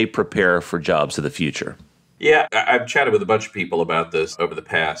should they prepare for jobs of the future? Yeah, I've chatted with a bunch of people about this over the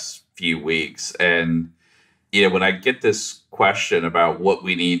past few weeks. And, you know, when I get this question about what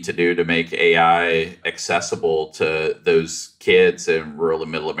we need to do to make AI accessible to those kids in rural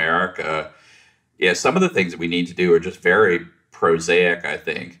and middle America, yeah, some of the things that we need to do are just very prosaic, I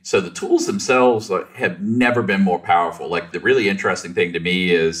think. So the tools themselves have never been more powerful. Like, the really interesting thing to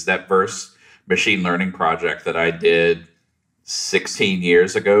me is that first machine learning project that I did 16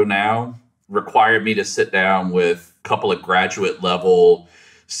 years ago now required me to sit down with a couple of graduate level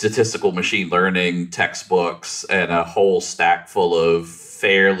statistical machine learning textbooks and a whole stack full of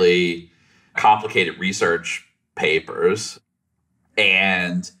fairly complicated research papers.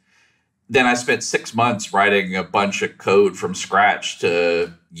 And then I spent 6 months writing a bunch of code from scratch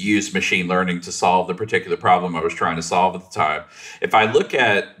to use machine learning to solve the particular problem I was trying to solve at the time. If I look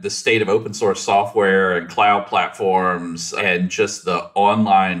at the state of open source software and cloud platforms and just the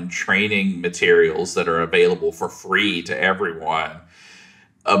online training materials that are available for free to everyone,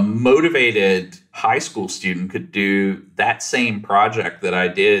 a motivated high school student could do that same project that I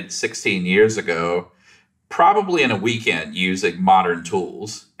did 16 years ago, probably in a weekend using modern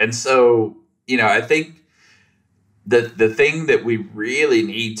tools. And so, you know, I think the thing that we really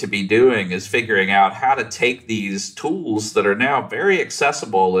need to be doing is figuring out how to take these tools that are now very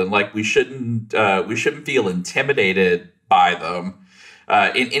accessible, and like we shouldn't feel intimidated by them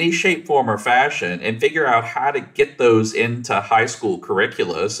in any shape, form, or fashion, and figure out how to get those into high school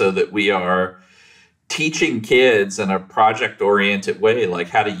curricula so that we are teaching kids in a project-oriented way, like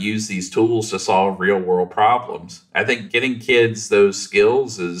how to use these tools to solve real-world problems. I think getting kids those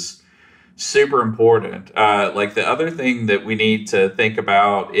skills is super important. Like the other thing that we need to think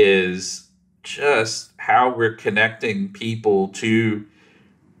about is just how we're connecting people to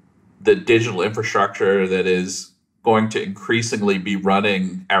the digital infrastructure that is going to increasingly be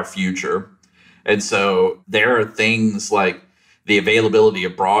running our future. And so there are things like the availability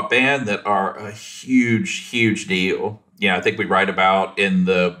of broadband that are a huge, huge deal. I think we write about in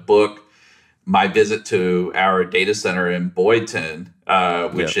the book my visit to our data center in Boydton,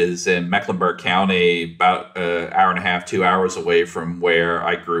 which is in Mecklenburg County, about an hour and a half, 2 hours away from where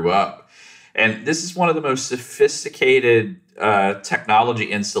I grew up. And this is one of the most sophisticated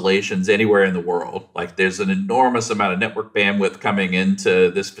technology installations anywhere in the world. Like there's an enormous amount of network bandwidth coming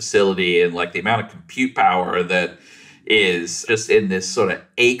into this facility, and like the amount of compute power that is just in this sort of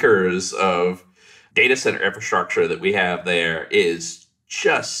acres of data center infrastructure that we have there is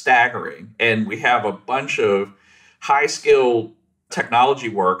just staggering. And we have a bunch of high-skilled technology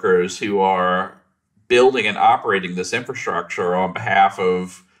workers who are building and operating this infrastructure on behalf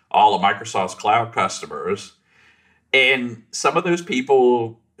of all of Microsoft's cloud customers. And some of those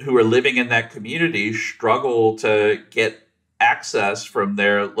people who are living in that community struggle to get access from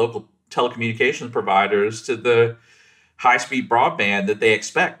their local telecommunications providers to the high-speed broadband that they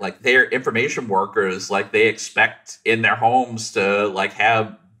expect. Like they're information workers, like they expect in their homes to like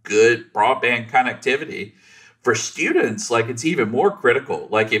have good broadband connectivity. For students, like it's even more critical.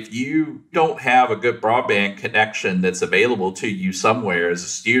 Like if you don't have a good broadband connection that's available to you somewhere as a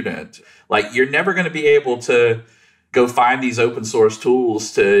student, like you're never going to be able to go find these open source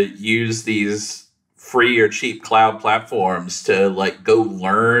tools to use these free or cheap cloud platforms to like go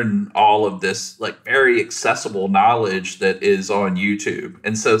learn all of this like very accessible knowledge that is on YouTube.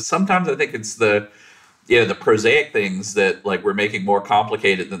 And so sometimes I think it's the prosaic things that like we're making more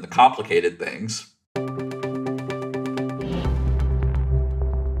complicated than the complicated things.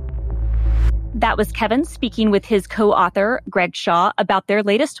 That was Kevin speaking with his co-author, Greg Shaw, about their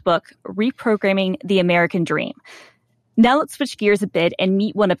latest book, Reprogramming the American Dream. Now let's switch gears a bit and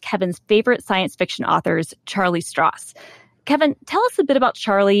meet one of Kevin's favorite science fiction authors, Charlie Stross. Kevin, tell us a bit about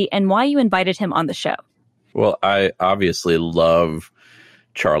Charlie and why you invited him on the show. Well, I obviously love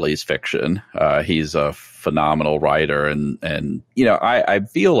Charlie's fiction. He's a phenomenal writer. And I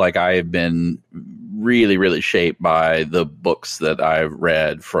feel like I have been really, really shaped by the books that I've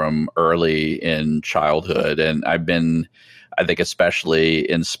read from early in childhood. And I've been, I think, especially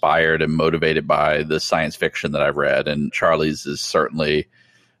inspired and motivated by the science fiction that I've read. And Charlie's is certainly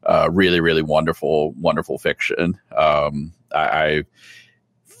really, really wonderful, wonderful fiction. I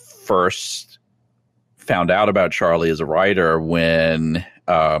first found out about Charlie as a writer when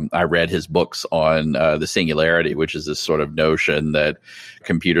I read his books on the singularity, which is this sort of notion that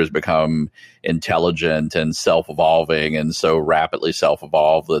computers become intelligent and self-evolving, and so rapidly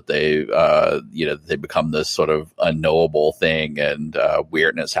self-evolve that they become this sort of unknowable thing, and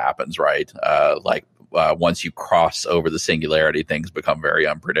weirdness happens, right? Once you cross over the singularity, things become very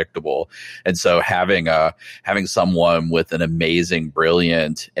unpredictable. And so having someone with an amazing,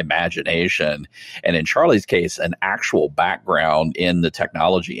 brilliant imagination, and in Charlie's case, an actual background in the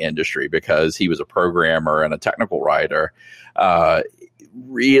technology industry, because he was a programmer and a technical writer,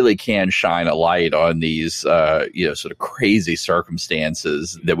 really can shine a light on these, sort of crazy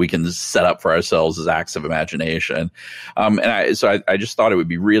circumstances that we can set up for ourselves as acts of imagination. I just thought it would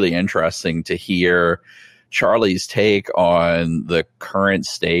be really interesting to hear Charlie's take on the current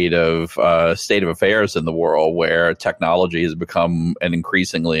state of affairs in the world, where technology has become an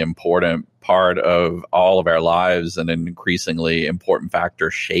increasingly important part of all of our lives and an increasingly important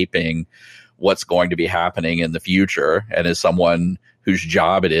factor shaping what's going to be happening in the future. And as someone whose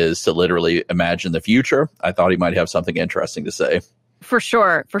job it is to literally imagine the future, I thought he might have something interesting to say. For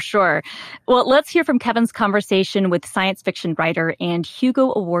sure, for sure. Well, let's hear from Kevin's conversation with science fiction writer and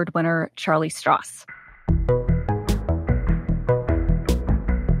Hugo Award winner Charlie Stross.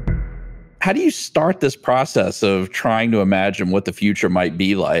 How do you start this process of trying to imagine what the future might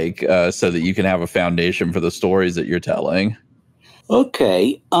be like so that you can have a foundation for the stories that you're telling?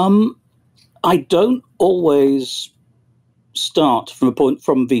 Okay. I don't always start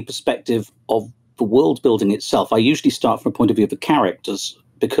from the perspective of the world building itself. I usually start from a point of view of the characters,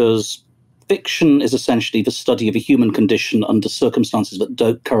 because fiction is essentially the study of a human condition under circumstances that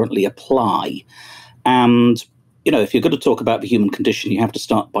don't currently apply. And, if you're going to talk about the human condition, you have to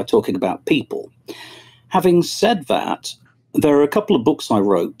start by talking about people. Having said that, there are a couple of books I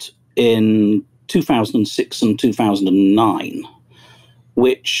wrote in 2006 and 2009,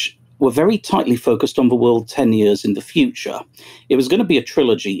 which were very tightly focused on the world 10 years in the future. It was going to be a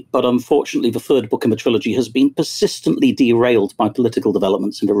trilogy, but unfortunately the third book in the trilogy has been persistently derailed by political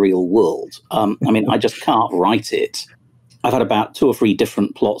developments in the real world. I just can't write it. I've had about 2 or 3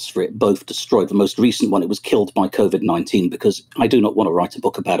 different plots for it, both destroyed. The most recent one, it was killed by COVID-19, because I do not want to write a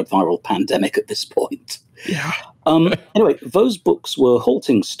book about a viral pandemic at this point. Yeah. Anyway, those books were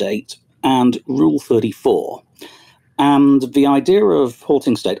Halting State and Rule 34. And the idea of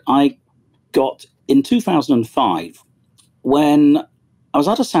Halting State, I got in 2005 when I was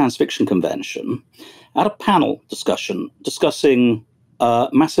at a science fiction convention at a panel discussing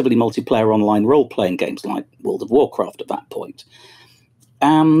massively multiplayer online role-playing games like World of Warcraft at that point.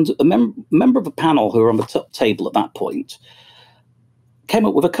 And a member of the panel who were on the table at that point came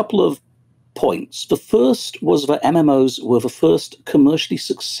up with a couple of points. The first was that MMOs were the first commercially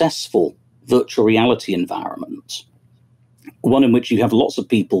successful virtual reality environment, one in which you have lots of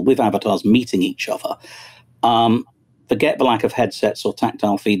people with avatars meeting each other. Forget the lack of headsets or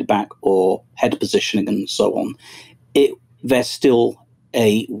tactile feedback or head positioning and so on. There's still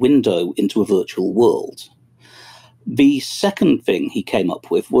a window into a virtual world. The second thing he came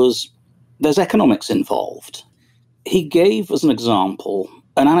up with was there's economics involved. He gave, as an example,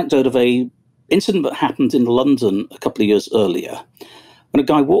 an anecdote of an incident that happened in London a couple of years earlier, when a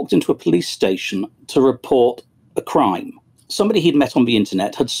guy walked into a police station to report a crime. Somebody he'd met on the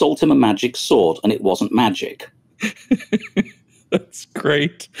internet had sold him a magic sword, and it wasn't magic. That's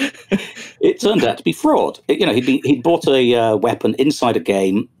great. It turned out to be fraud. He'd bought a weapon inside a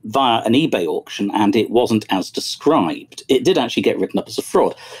game via an eBay auction, and it wasn't as described. It did actually get written up as a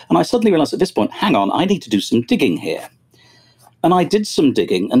fraud. And I suddenly realized at this point, hang on, I need to do some digging here. And I did some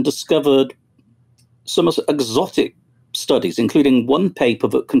digging and discovered some exotic studies, including one paper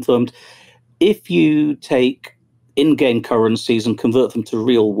that confirmed if you take in-game currencies and convert them to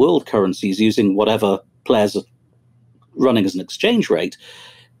real-world currencies using whatever players are running as an exchange rate,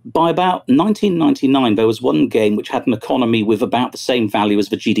 by about 1999, there was one game which had an economy with about the same value as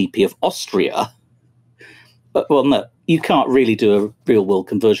the GDP of Austria. But, well, no, you can't really do a real-world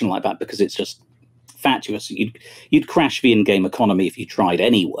conversion like that because it's just fatuous. You'd crash the in-game economy if you tried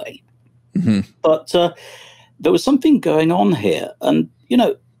anyway. Mm-hmm. But there was something going on here. And,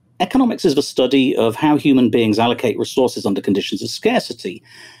 economics is the study of how human beings allocate resources under conditions of scarcity.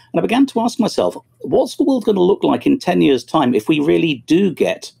 And I began to ask myself, what's the world going to look like in 10 years' time if we really do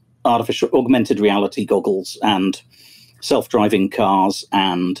get artificial augmented reality goggles and self-driving cars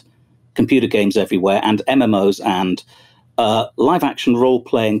and computer games everywhere and MMOs and live-action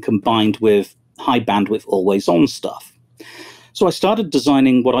role-playing combined with high-bandwidth, always-on stuff? So I started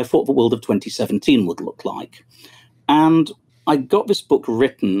designing what I thought the world of 2017 would look like. And I got this book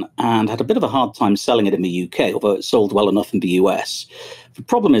written and had a bit of a hard time selling it in the UK, although it sold well enough in the US. The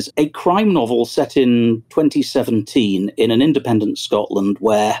problem is a crime novel set in 2017 in an independent Scotland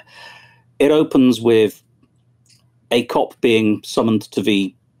where it opens with a cop being summoned to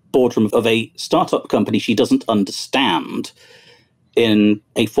the boardroom of a startup company she doesn't understand in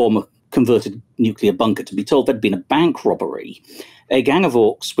a former converted nuclear bunker to be told there'd been a bank robbery. A gang of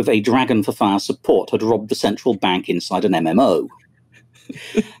orcs with a dragon for fire support had robbed the central bank inside an MMO.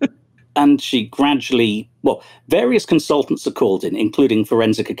 And she gradually, various consultants are called in, including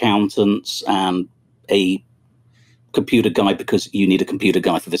forensic accountants and a computer guy, because you need a computer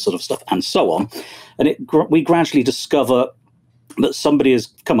guy for this sort of stuff, and so on. And we gradually discover that somebody has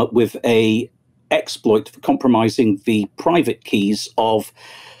come up with a exploit for compromising the private keys of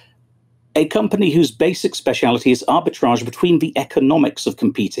a company whose basic speciality is arbitrage between the economics of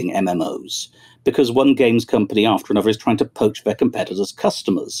competing MMOs, because one games company after another is trying to poach their competitors'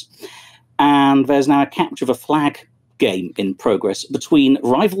 customers. And there's now a capture the flag game in progress between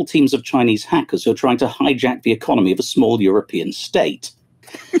rival teams of Chinese hackers who are trying to hijack the economy of a small European state.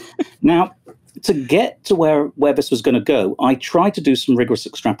 Now, to get to where this was going to go, I tried to do some rigorous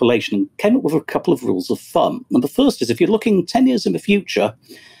extrapolation and came up with a couple of rules of thumb. And the first is, if you're looking 10 years in the future,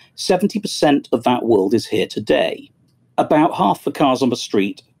 70% of that world is here today. About half the cars on the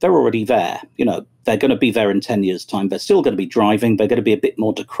street, they're already there. They're going to be there in 10 years' time. They're still going to be driving. They're going to be a bit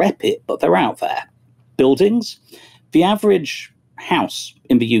more decrepit, but they're out there. Buildings, the average house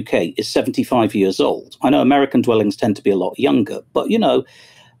in the UK is 75 years old. I know American dwellings tend to be a lot younger, but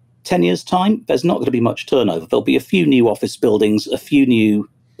 10 years' time, there's not going to be much turnover. There'll be a few new office buildings, a few new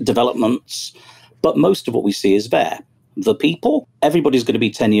developments, but most of what we see is there. The people, everybody's going to be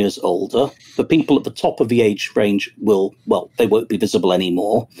 10 years older. The people at the top of the age range they won't be visible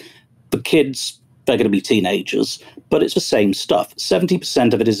anymore. The kids, they're going to be teenagers, but it's the same stuff.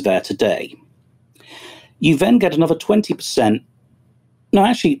 70% of it is there today. You then get another 20%. No,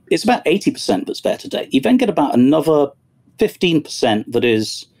 actually, it's about 80% that's there today. You then get about another 15% that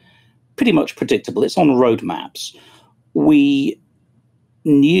is pretty much predictable. It's on roadmaps. We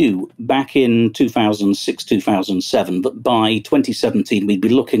knew back in 2006, 2007 that by 2017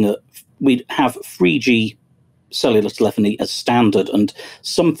 we'd have 3G cellular telephony as standard, and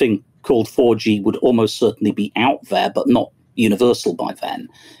something called 4G would almost certainly be out there, but not universal by then.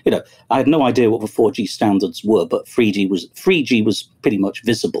 I had no idea what the 4G standards were, but 3G was pretty much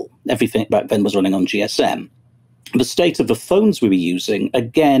visible. Everything back then was running on GSM. The state of the phones we were using,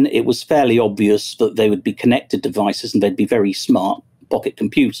 again, it was fairly obvious that they would be connected devices and they'd be very smart pocket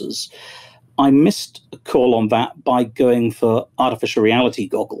computers. I missed a call on that by going for artificial reality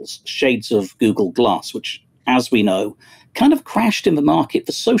goggles, shades of Google Glass, which, as we know, kind of crashed in the market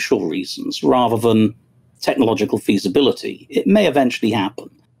for social reasons rather than technological feasibility. It may eventually happen.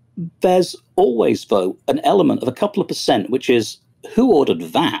 There's always, though, an element of a couple of percent, which is who ordered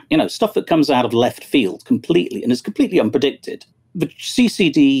that? Stuff that comes out of left field completely and is completely unpredicted. The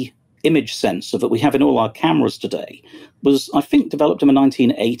CCD image sensor that we have in all our cameras today was, I think, developed in the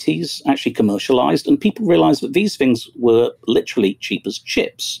 1980s, actually commercialized, and people realized that these things were literally cheap as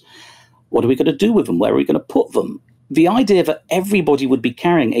chips. What are we going to do with them? Where are we going to put them? The idea that everybody would be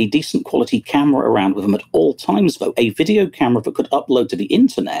carrying a decent quality camera around with them at all times, though, a video camera that could upload to the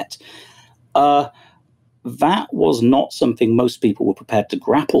internet, that was not something most people were prepared to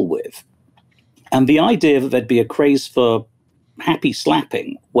grapple with. And the idea that there'd be a craze for happy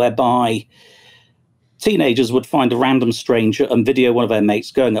slapping, whereby teenagers would find a random stranger and video one of their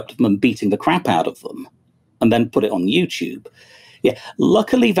mates going up to them and beating the crap out of them, and then put it on YouTube. Yeah,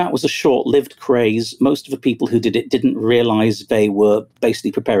 luckily that was a short-lived craze. Most of the people who did it didn't realize they were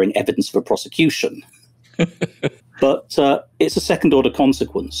basically preparing evidence for prosecution. But it's a second-order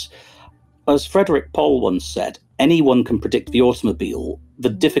consequence. As Frederick Pohl once said, anyone can predict the automobile. The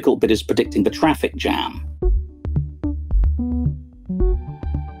difficult bit is predicting the traffic jam.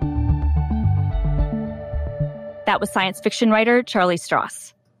 That was science fiction writer Charlie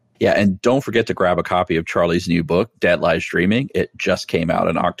Stross. Yeah, and don't forget to grab a copy of Charlie's new book, Dead Lies Dreaming. It just came out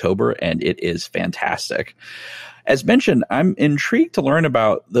in October, and it is fantastic. As mentioned, I'm intrigued to learn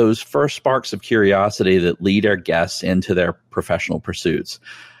about those first sparks of curiosity that lead our guests into their professional pursuits.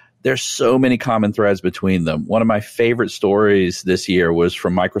 There's so many common threads between them. One of my favorite stories this year was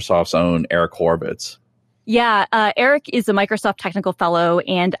from Microsoft's own Eric Horvitz. Yeah, Eric is a Microsoft Technical Fellow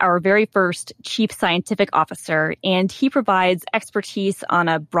and our very first Chief Scientific Officer, and he provides expertise on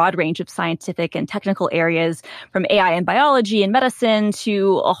a broad range of scientific and technical areas, from AI and biology and medicine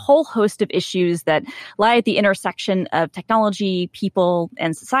to a whole host of issues that lie at the intersection of technology, people,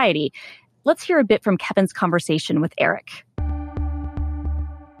 and society. Let's hear a bit from Kevin's conversation with Eric.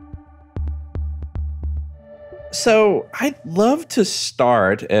 So I'd love to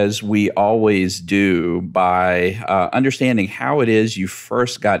start, as we always do, by understanding how it is you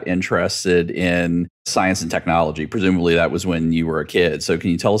first got interested in science and technology. Presumably that was when you were a kid. So can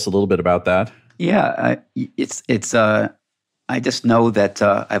you tell us a little bit about that? Yeah, I just know that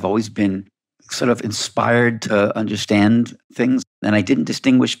I've always been sort of inspired to understand things. And I didn't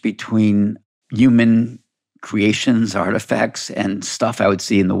distinguish between human creations, artifacts, and stuff I would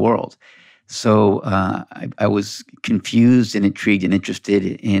see in the world. So I was confused and intrigued and interested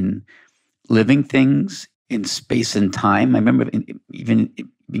in living things in space and time. I remember even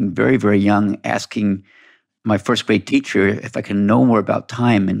being very, very young, asking my first grade teacher if I could know more about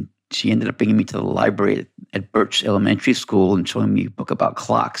time. And she ended up bringing me to the library at Birch Elementary School and showing me a book about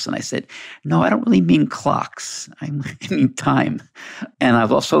clocks. And I said, no, I don't really mean clocks. I mean time. And I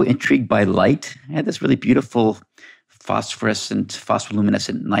was also intrigued by light. I had this really beautiful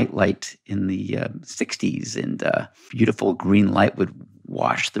phospholuminescent nightlight in the 60s, and beautiful green light would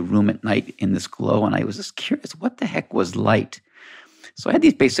wash the room at night in this glow. And I was just curious, what the heck was light? So I had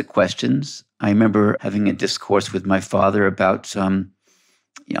these basic questions. I remember having a discourse with my father about, I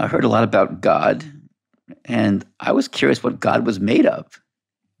heard a lot about God, and I was curious what God was made of.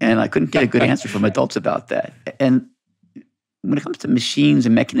 And I couldn't get a good answer from adults about that. And when it comes to machines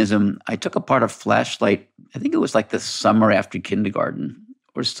and mechanism, I took apart a flashlight. I think it was like the summer after kindergarten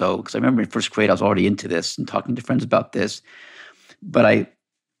or so, because I remember in first grade I was already into this and talking to friends about this. But I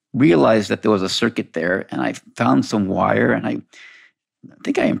realized that there was a circuit there, and I found some wire, and I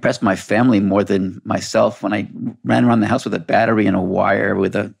think I impressed my family more than myself when I ran around the house with a battery and a wire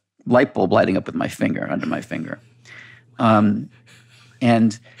with a light bulb lighting up with my finger, under my finger. I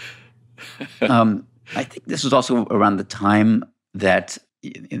think this was also around the time that,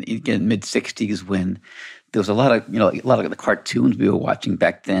 again, mid-'60s, when there was a lot of the cartoons we were watching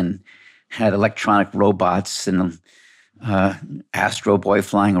back then had electronic robots and Astro Boy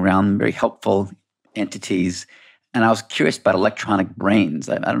flying around, very helpful entities. And I was curious about electronic brains.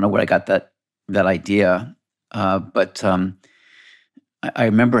 I don't know where I got that idea, but I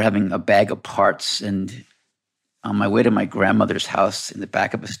remember having a bag of parts, and on my way to my grandmother's house in the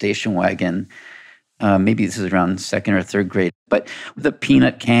back of a station wagon, maybe this is around second or third grade, but with a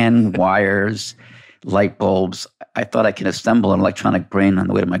peanut can, wires, light bulbs, I thought I could assemble an electronic brain on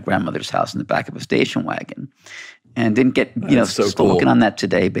the way to my grandmother's house in the back of a station wagon, and didn't get, so still cool. working on that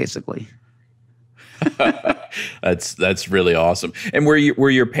today, basically. That's really awesome. And were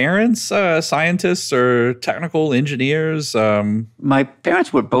your parents scientists or technical engineers? My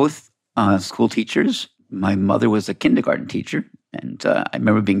parents were both school teachers. My mother was a kindergarten teacher, and I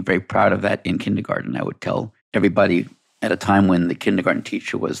remember being very proud of that in kindergarten. I would tell everybody at a time when the kindergarten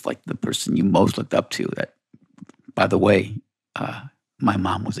teacher was like the person you most looked up to that, by the way, my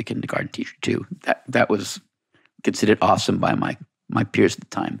mom was a kindergarten teacher too. That was considered awesome by my peers at the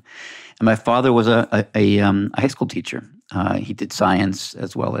time. And my father was a high school teacher. He did science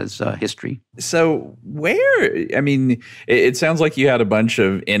as well as history. So it sounds like you had a bunch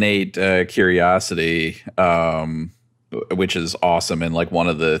of innate curiosity, which is awesome. And like one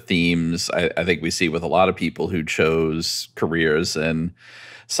of the themes I think we see with a lot of people who chose careers in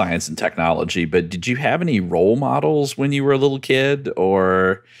science and technology. But did you have any role models when you were a little kid,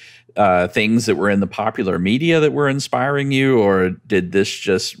 or things that were in the popular media that were inspiring you, or did this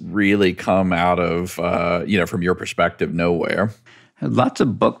just really come out of, from your perspective, nowhere? Lots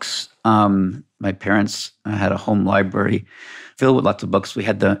of books. My parents had a home library filled with lots of books. We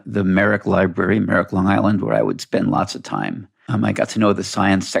had the Merrick Library, Merrick, Long Island, where I would spend lots of time. I got to know the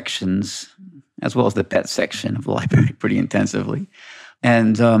science sections as well as the pet section of the library pretty intensively.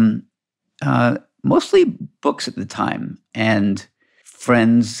 And mostly books at the time, and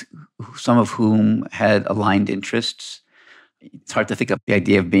friends, some of whom had aligned interests. It's hard to think of the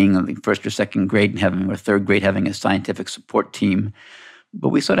idea of being in first or second grade or third grade having a scientific support team. But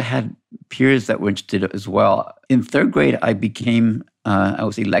we sort of had peers that were interested as well. In third grade, I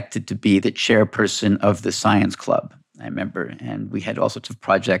was elected to be the chairperson of the science club, I remember. And we had all sorts of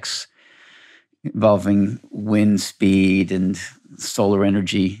projects involving wind speed and solar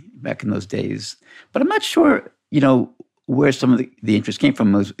energy back in those days. But I'm not sure, where some of the interest came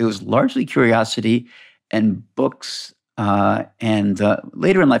from. It was largely curiosity and books. And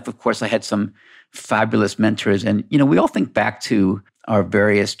later in life, of course, I had some fabulous mentors. And, we all think back to our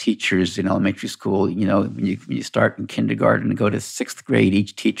various teachers in elementary school. When you start in kindergarten and go to sixth grade,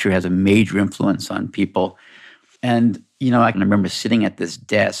 each teacher has a major influence on people. And, I can remember sitting at this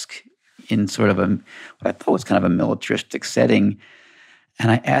desk in sort of what I thought was kind of a militaristic setting.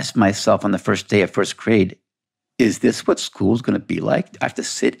 And I asked myself on the first day of first grade, is this what school's going to be like? I have to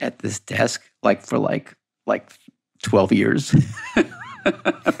sit at this desk for 12 years.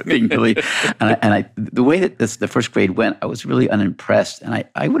 Being really, the way that the first grade went, I was really unimpressed, and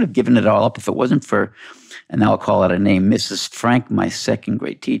I would have given it all up if it wasn't for, and now I'll call out a name, Mrs. Frank, my second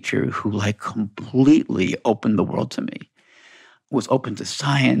grade teacher, who completely opened the world to me. Was open to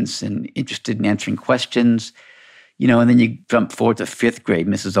science and interested in answering questions. And then you jump forward to fifth grade,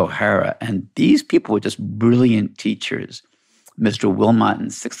 Mrs. O'Hara. And these people were just brilliant teachers. Mr. Wilmot in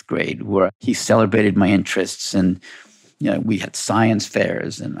sixth grade, where he celebrated my interests. And, we had science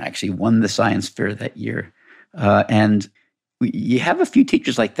fairs, and I actually won the science fair that year. You have a few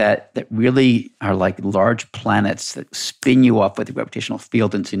teachers like that really are like large planets that spin you off with the gravitational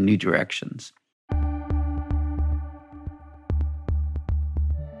field into new directions.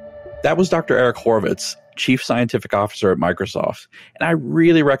 That was Dr. Eric Horvitz, Chief Scientific Officer at Microsoft. And I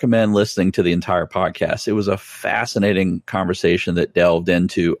really recommend listening to the entire podcast. It was a fascinating conversation that delved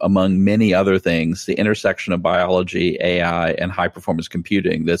into, among many other things, the intersection of biology, AI, and high-performance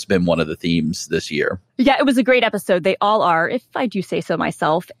computing that's been one of the themes this year. Yeah, it was a great episode. They all are, if I do say so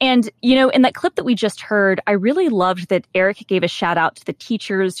myself. And, in that clip that we just heard, I really loved that Eric gave a shout out to the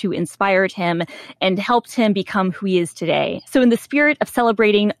teachers who inspired him and helped him become who he is today. So in the spirit of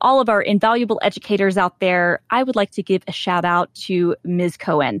celebrating all of our invaluable educators out there, I would like to give a shout out to Ms.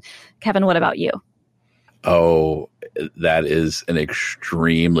 Cohen. Kevin, what about you? Oh, that is an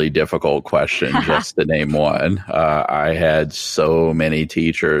extremely difficult question, just to name one. I had so many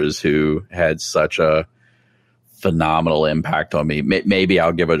teachers who had such a phenomenal impact on me. Maybe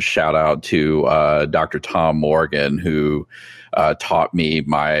I'll give a shout out to Dr. Tom Morgan, who taught me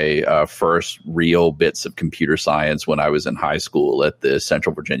my first real bits of computer science when I was in high school at the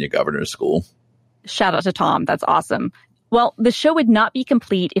Central Virginia Governor's School. Shout out to Tom. That's awesome. Well, the show would not be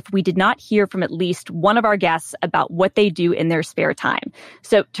complete if we did not hear from at least one of our guests about what they do in their spare time.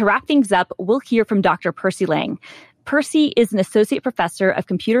 So to wrap things up, we'll hear from Dr. Percy Lang. Percy is an associate professor of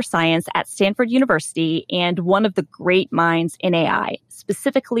computer science at Stanford University and one of the great minds in AI,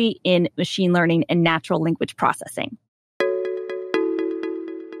 specifically in machine learning and natural language processing.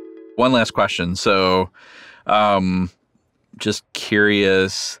 One last question. So just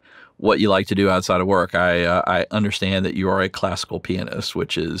curious what you like to do outside of work. I understand that you are a classical pianist,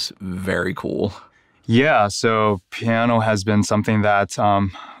 which is very cool. Yeah, so piano has been something that's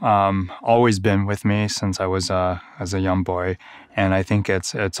always been with me since I was as a young boy, and I think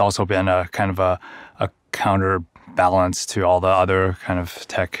it's also been a kind of a counterbalance to all the other kind of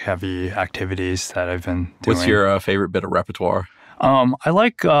tech-heavy activities that I've been doing. What's your favorite bit of repertoire? I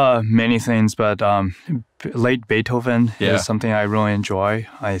like many things, but late Beethoven is something I really enjoy.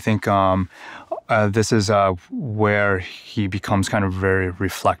 I think this is where he becomes kind of very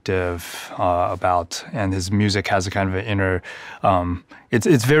reflective about, and his music has a kind of an inner,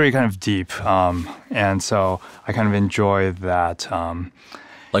 it's very kind of deep, and so I kind of enjoy that.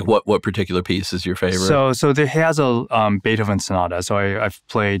 Like what particular piece is your favorite? So he has a Beethoven sonata. So I've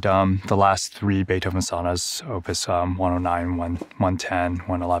played the last 3 Beethoven sonatas, Opus 109, 110,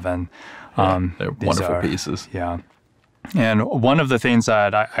 111. They're wonderful pieces. Yeah. And one of the things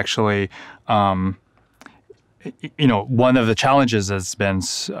that I actually, one of the challenges has been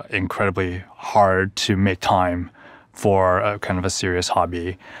incredibly hard to make time for a kind of a serious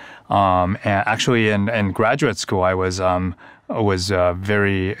hobby. And actually in graduate school, I was there was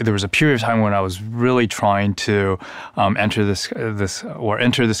a period of time when I was really trying to enter this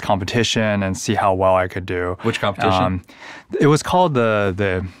competition and see how well I could do. Which competition? It was called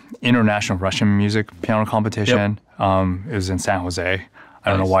the International Russian Music Piano Competition. Yep. It was in San Jose. I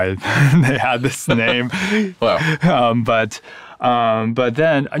don't know why they had this name. Wow. But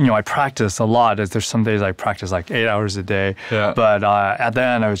then, I practiced a lot. There's some days I practice like 8 hours a day. Yeah. But at the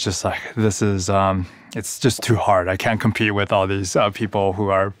end, I was just like, this is, it's just too hard. I can't compete with all these people who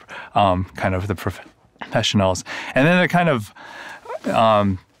are kind of the professionals. And then it kind of,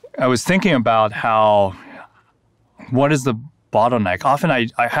 I was thinking about what is the bottleneck? Often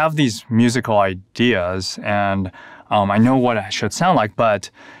I have these musical ideas and I know what I should sound like, but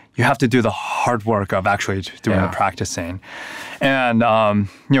you have to do the hard work of actually doing the practicing. And,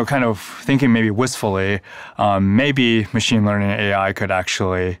 kind of thinking maybe wistfully, maybe machine learning and AI could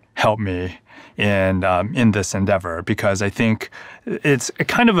actually help me in this endeavor, because I think it's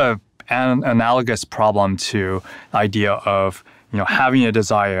kind of an analogous problem to the idea of having a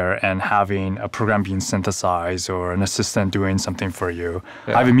desire and having a program being synthesized or an assistant doing something for you.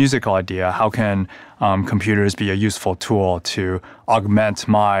 Yeah. I have a musical idea. How can computers be a useful tool to augment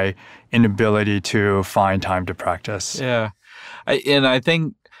my inability to find time to practice? Yeah, I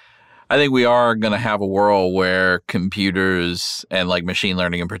think we are going to have a world where computers and like machine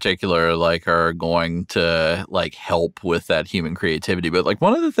learning in particular are going to help with that human creativity. But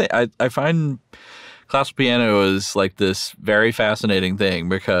one of the things I find classical piano is this very fascinating thing,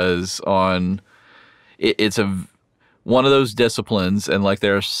 because it's one of those disciplines, and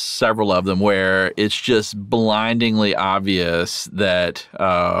there are several of them, where it's just blindingly obvious that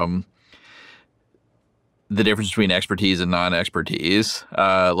the difference between expertise and non-expertise,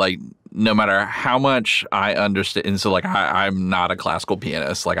 no matter how much I understand. And so I'm not a classical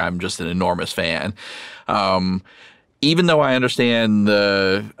pianist, I'm just an enormous fan. Even though I understand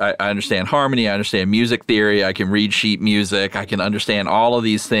I understand harmony, I understand music theory, I can read sheet music, I can understand all of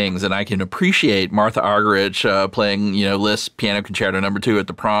these things, and I can appreciate Martha Argerich playing, Liszt Piano Concerto No. 2 at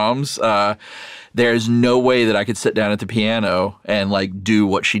the Proms. There's no way that I could sit down at the piano and do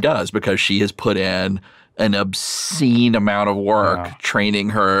what she does, because she has put in an obscene amount of work training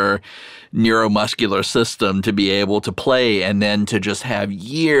her neuromuscular system to be able to play, and then to just have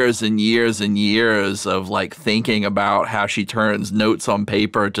years and years and years of thinking about how she turns notes on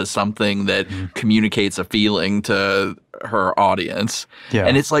paper to something that communicates a feeling to her audience. Yeah.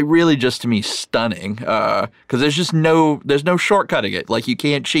 And it's really just, to me, stunning, because there's no shortcutting it. You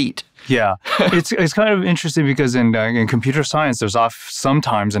can't cheat. Yeah, it's kind of interesting because in computer science, there's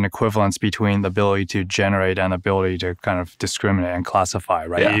sometimes an equivalence between the ability to generate and ability to kind of discriminate and classify,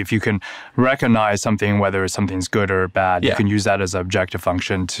 right? Yeah. If you can recognize something, whether something's good or bad, you can use that as an objective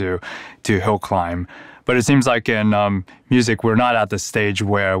function to hill climb. But it seems like in music, we're not at the stage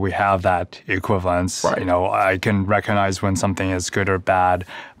where we have that equivalence. Right. I can recognize when something is good or bad,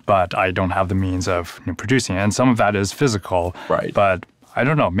 but I don't have the means of producing it. And some of that is physical. Right. But I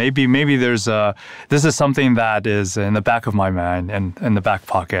don't know. Maybe there's this is something that is in the back of my mind and in the back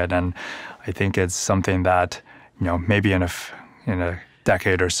pocket, and I think it's something that maybe in a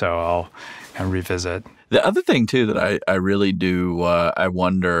decade or so I'll kind of revisit. The other thing too that I really do I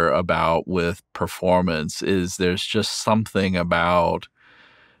wonder about with performance is there's just something about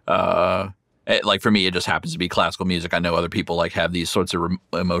like for me, it just happens to be classical music. I know other people like have these sorts of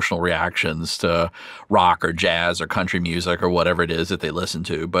emotional reactions to rock or jazz or country music or whatever it is that they listen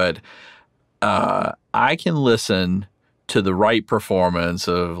to. But I can listen to the right performance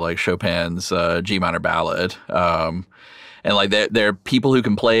of like Chopin's G minor ballad, and like there are people who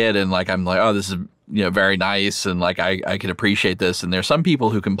can play it, and like I'm like, oh, this is very nice, and like I can appreciate this. And there's some people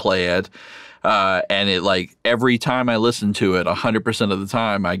who can play it. And it like every time I listen to it, 100% of the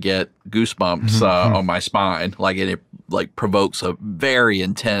time I get goosebumps on my spine. Like it like provokes a very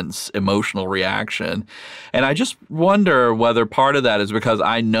intense emotional reaction. And I just wonder whether part of that is because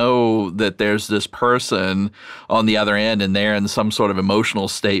I know that there's this person on the other end and they're in some sort of emotional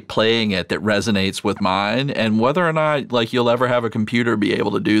state playing it that resonates with mine, and whether or not like you'll ever have a computer be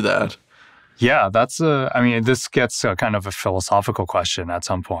able to do that. Yeah, this gets a kind of a philosophical question at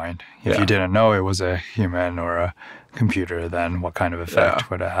some point. If you didn't know it was a human or a computer, then what kind of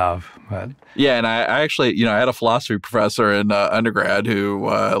effect would it have? But yeah, and I actually, I had a philosophy professor in undergrad who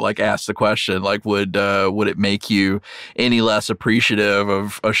like asked the question, like, would it make you any less appreciative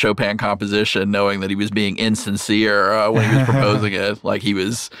of a Chopin composition knowing that he was being insincere when he was proposing it? Like he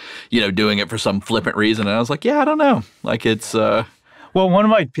was, doing it for some flippant reason. And I was like, yeah, I don't know. Like it's... Well, one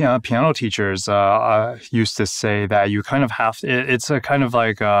of my piano teachers used to say that you kind of have to, it's a kind of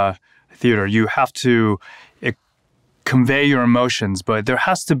like theater. You have to convey your emotions, but there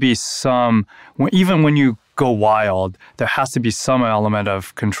has to be some, even when you go wild, there has to be some element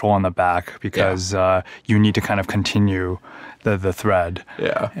of control in the back because you need to kind of continue the thread.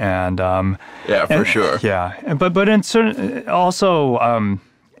 Yeah. And for sure. Yeah. But in certain, also,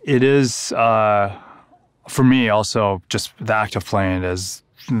 it is... for me, also, just the act of playing is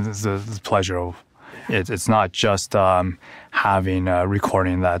the pleasure of it. It's not just having a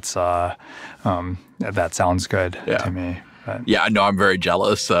recording that sounds good to me. But. Yeah, I know I'm very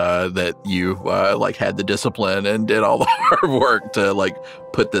jealous that you like had the discipline and did all the hard work to like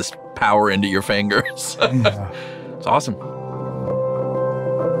put this power into your fingers. It's awesome.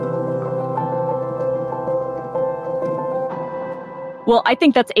 Well, I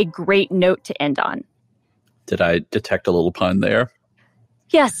think that's a great note to end on. Did I detect a little pun there?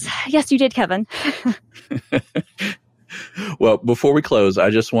 Yes, you did, Kevin. Well, before we close, I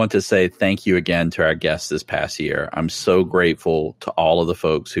just want to say thank you again to our guests this past year. I'm so grateful to all of the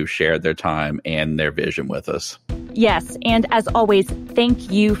folks who shared their time and their vision with us. Yes, and as always,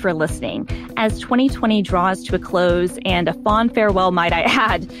 thank you for listening. As 2020 draws to a close, and a fond farewell might I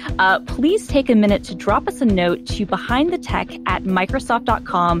add, please take a minute to drop us a note to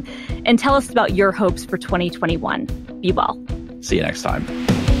behindthetech@microsoft.com and tell us about your hopes for 2021. Be well. See you next time.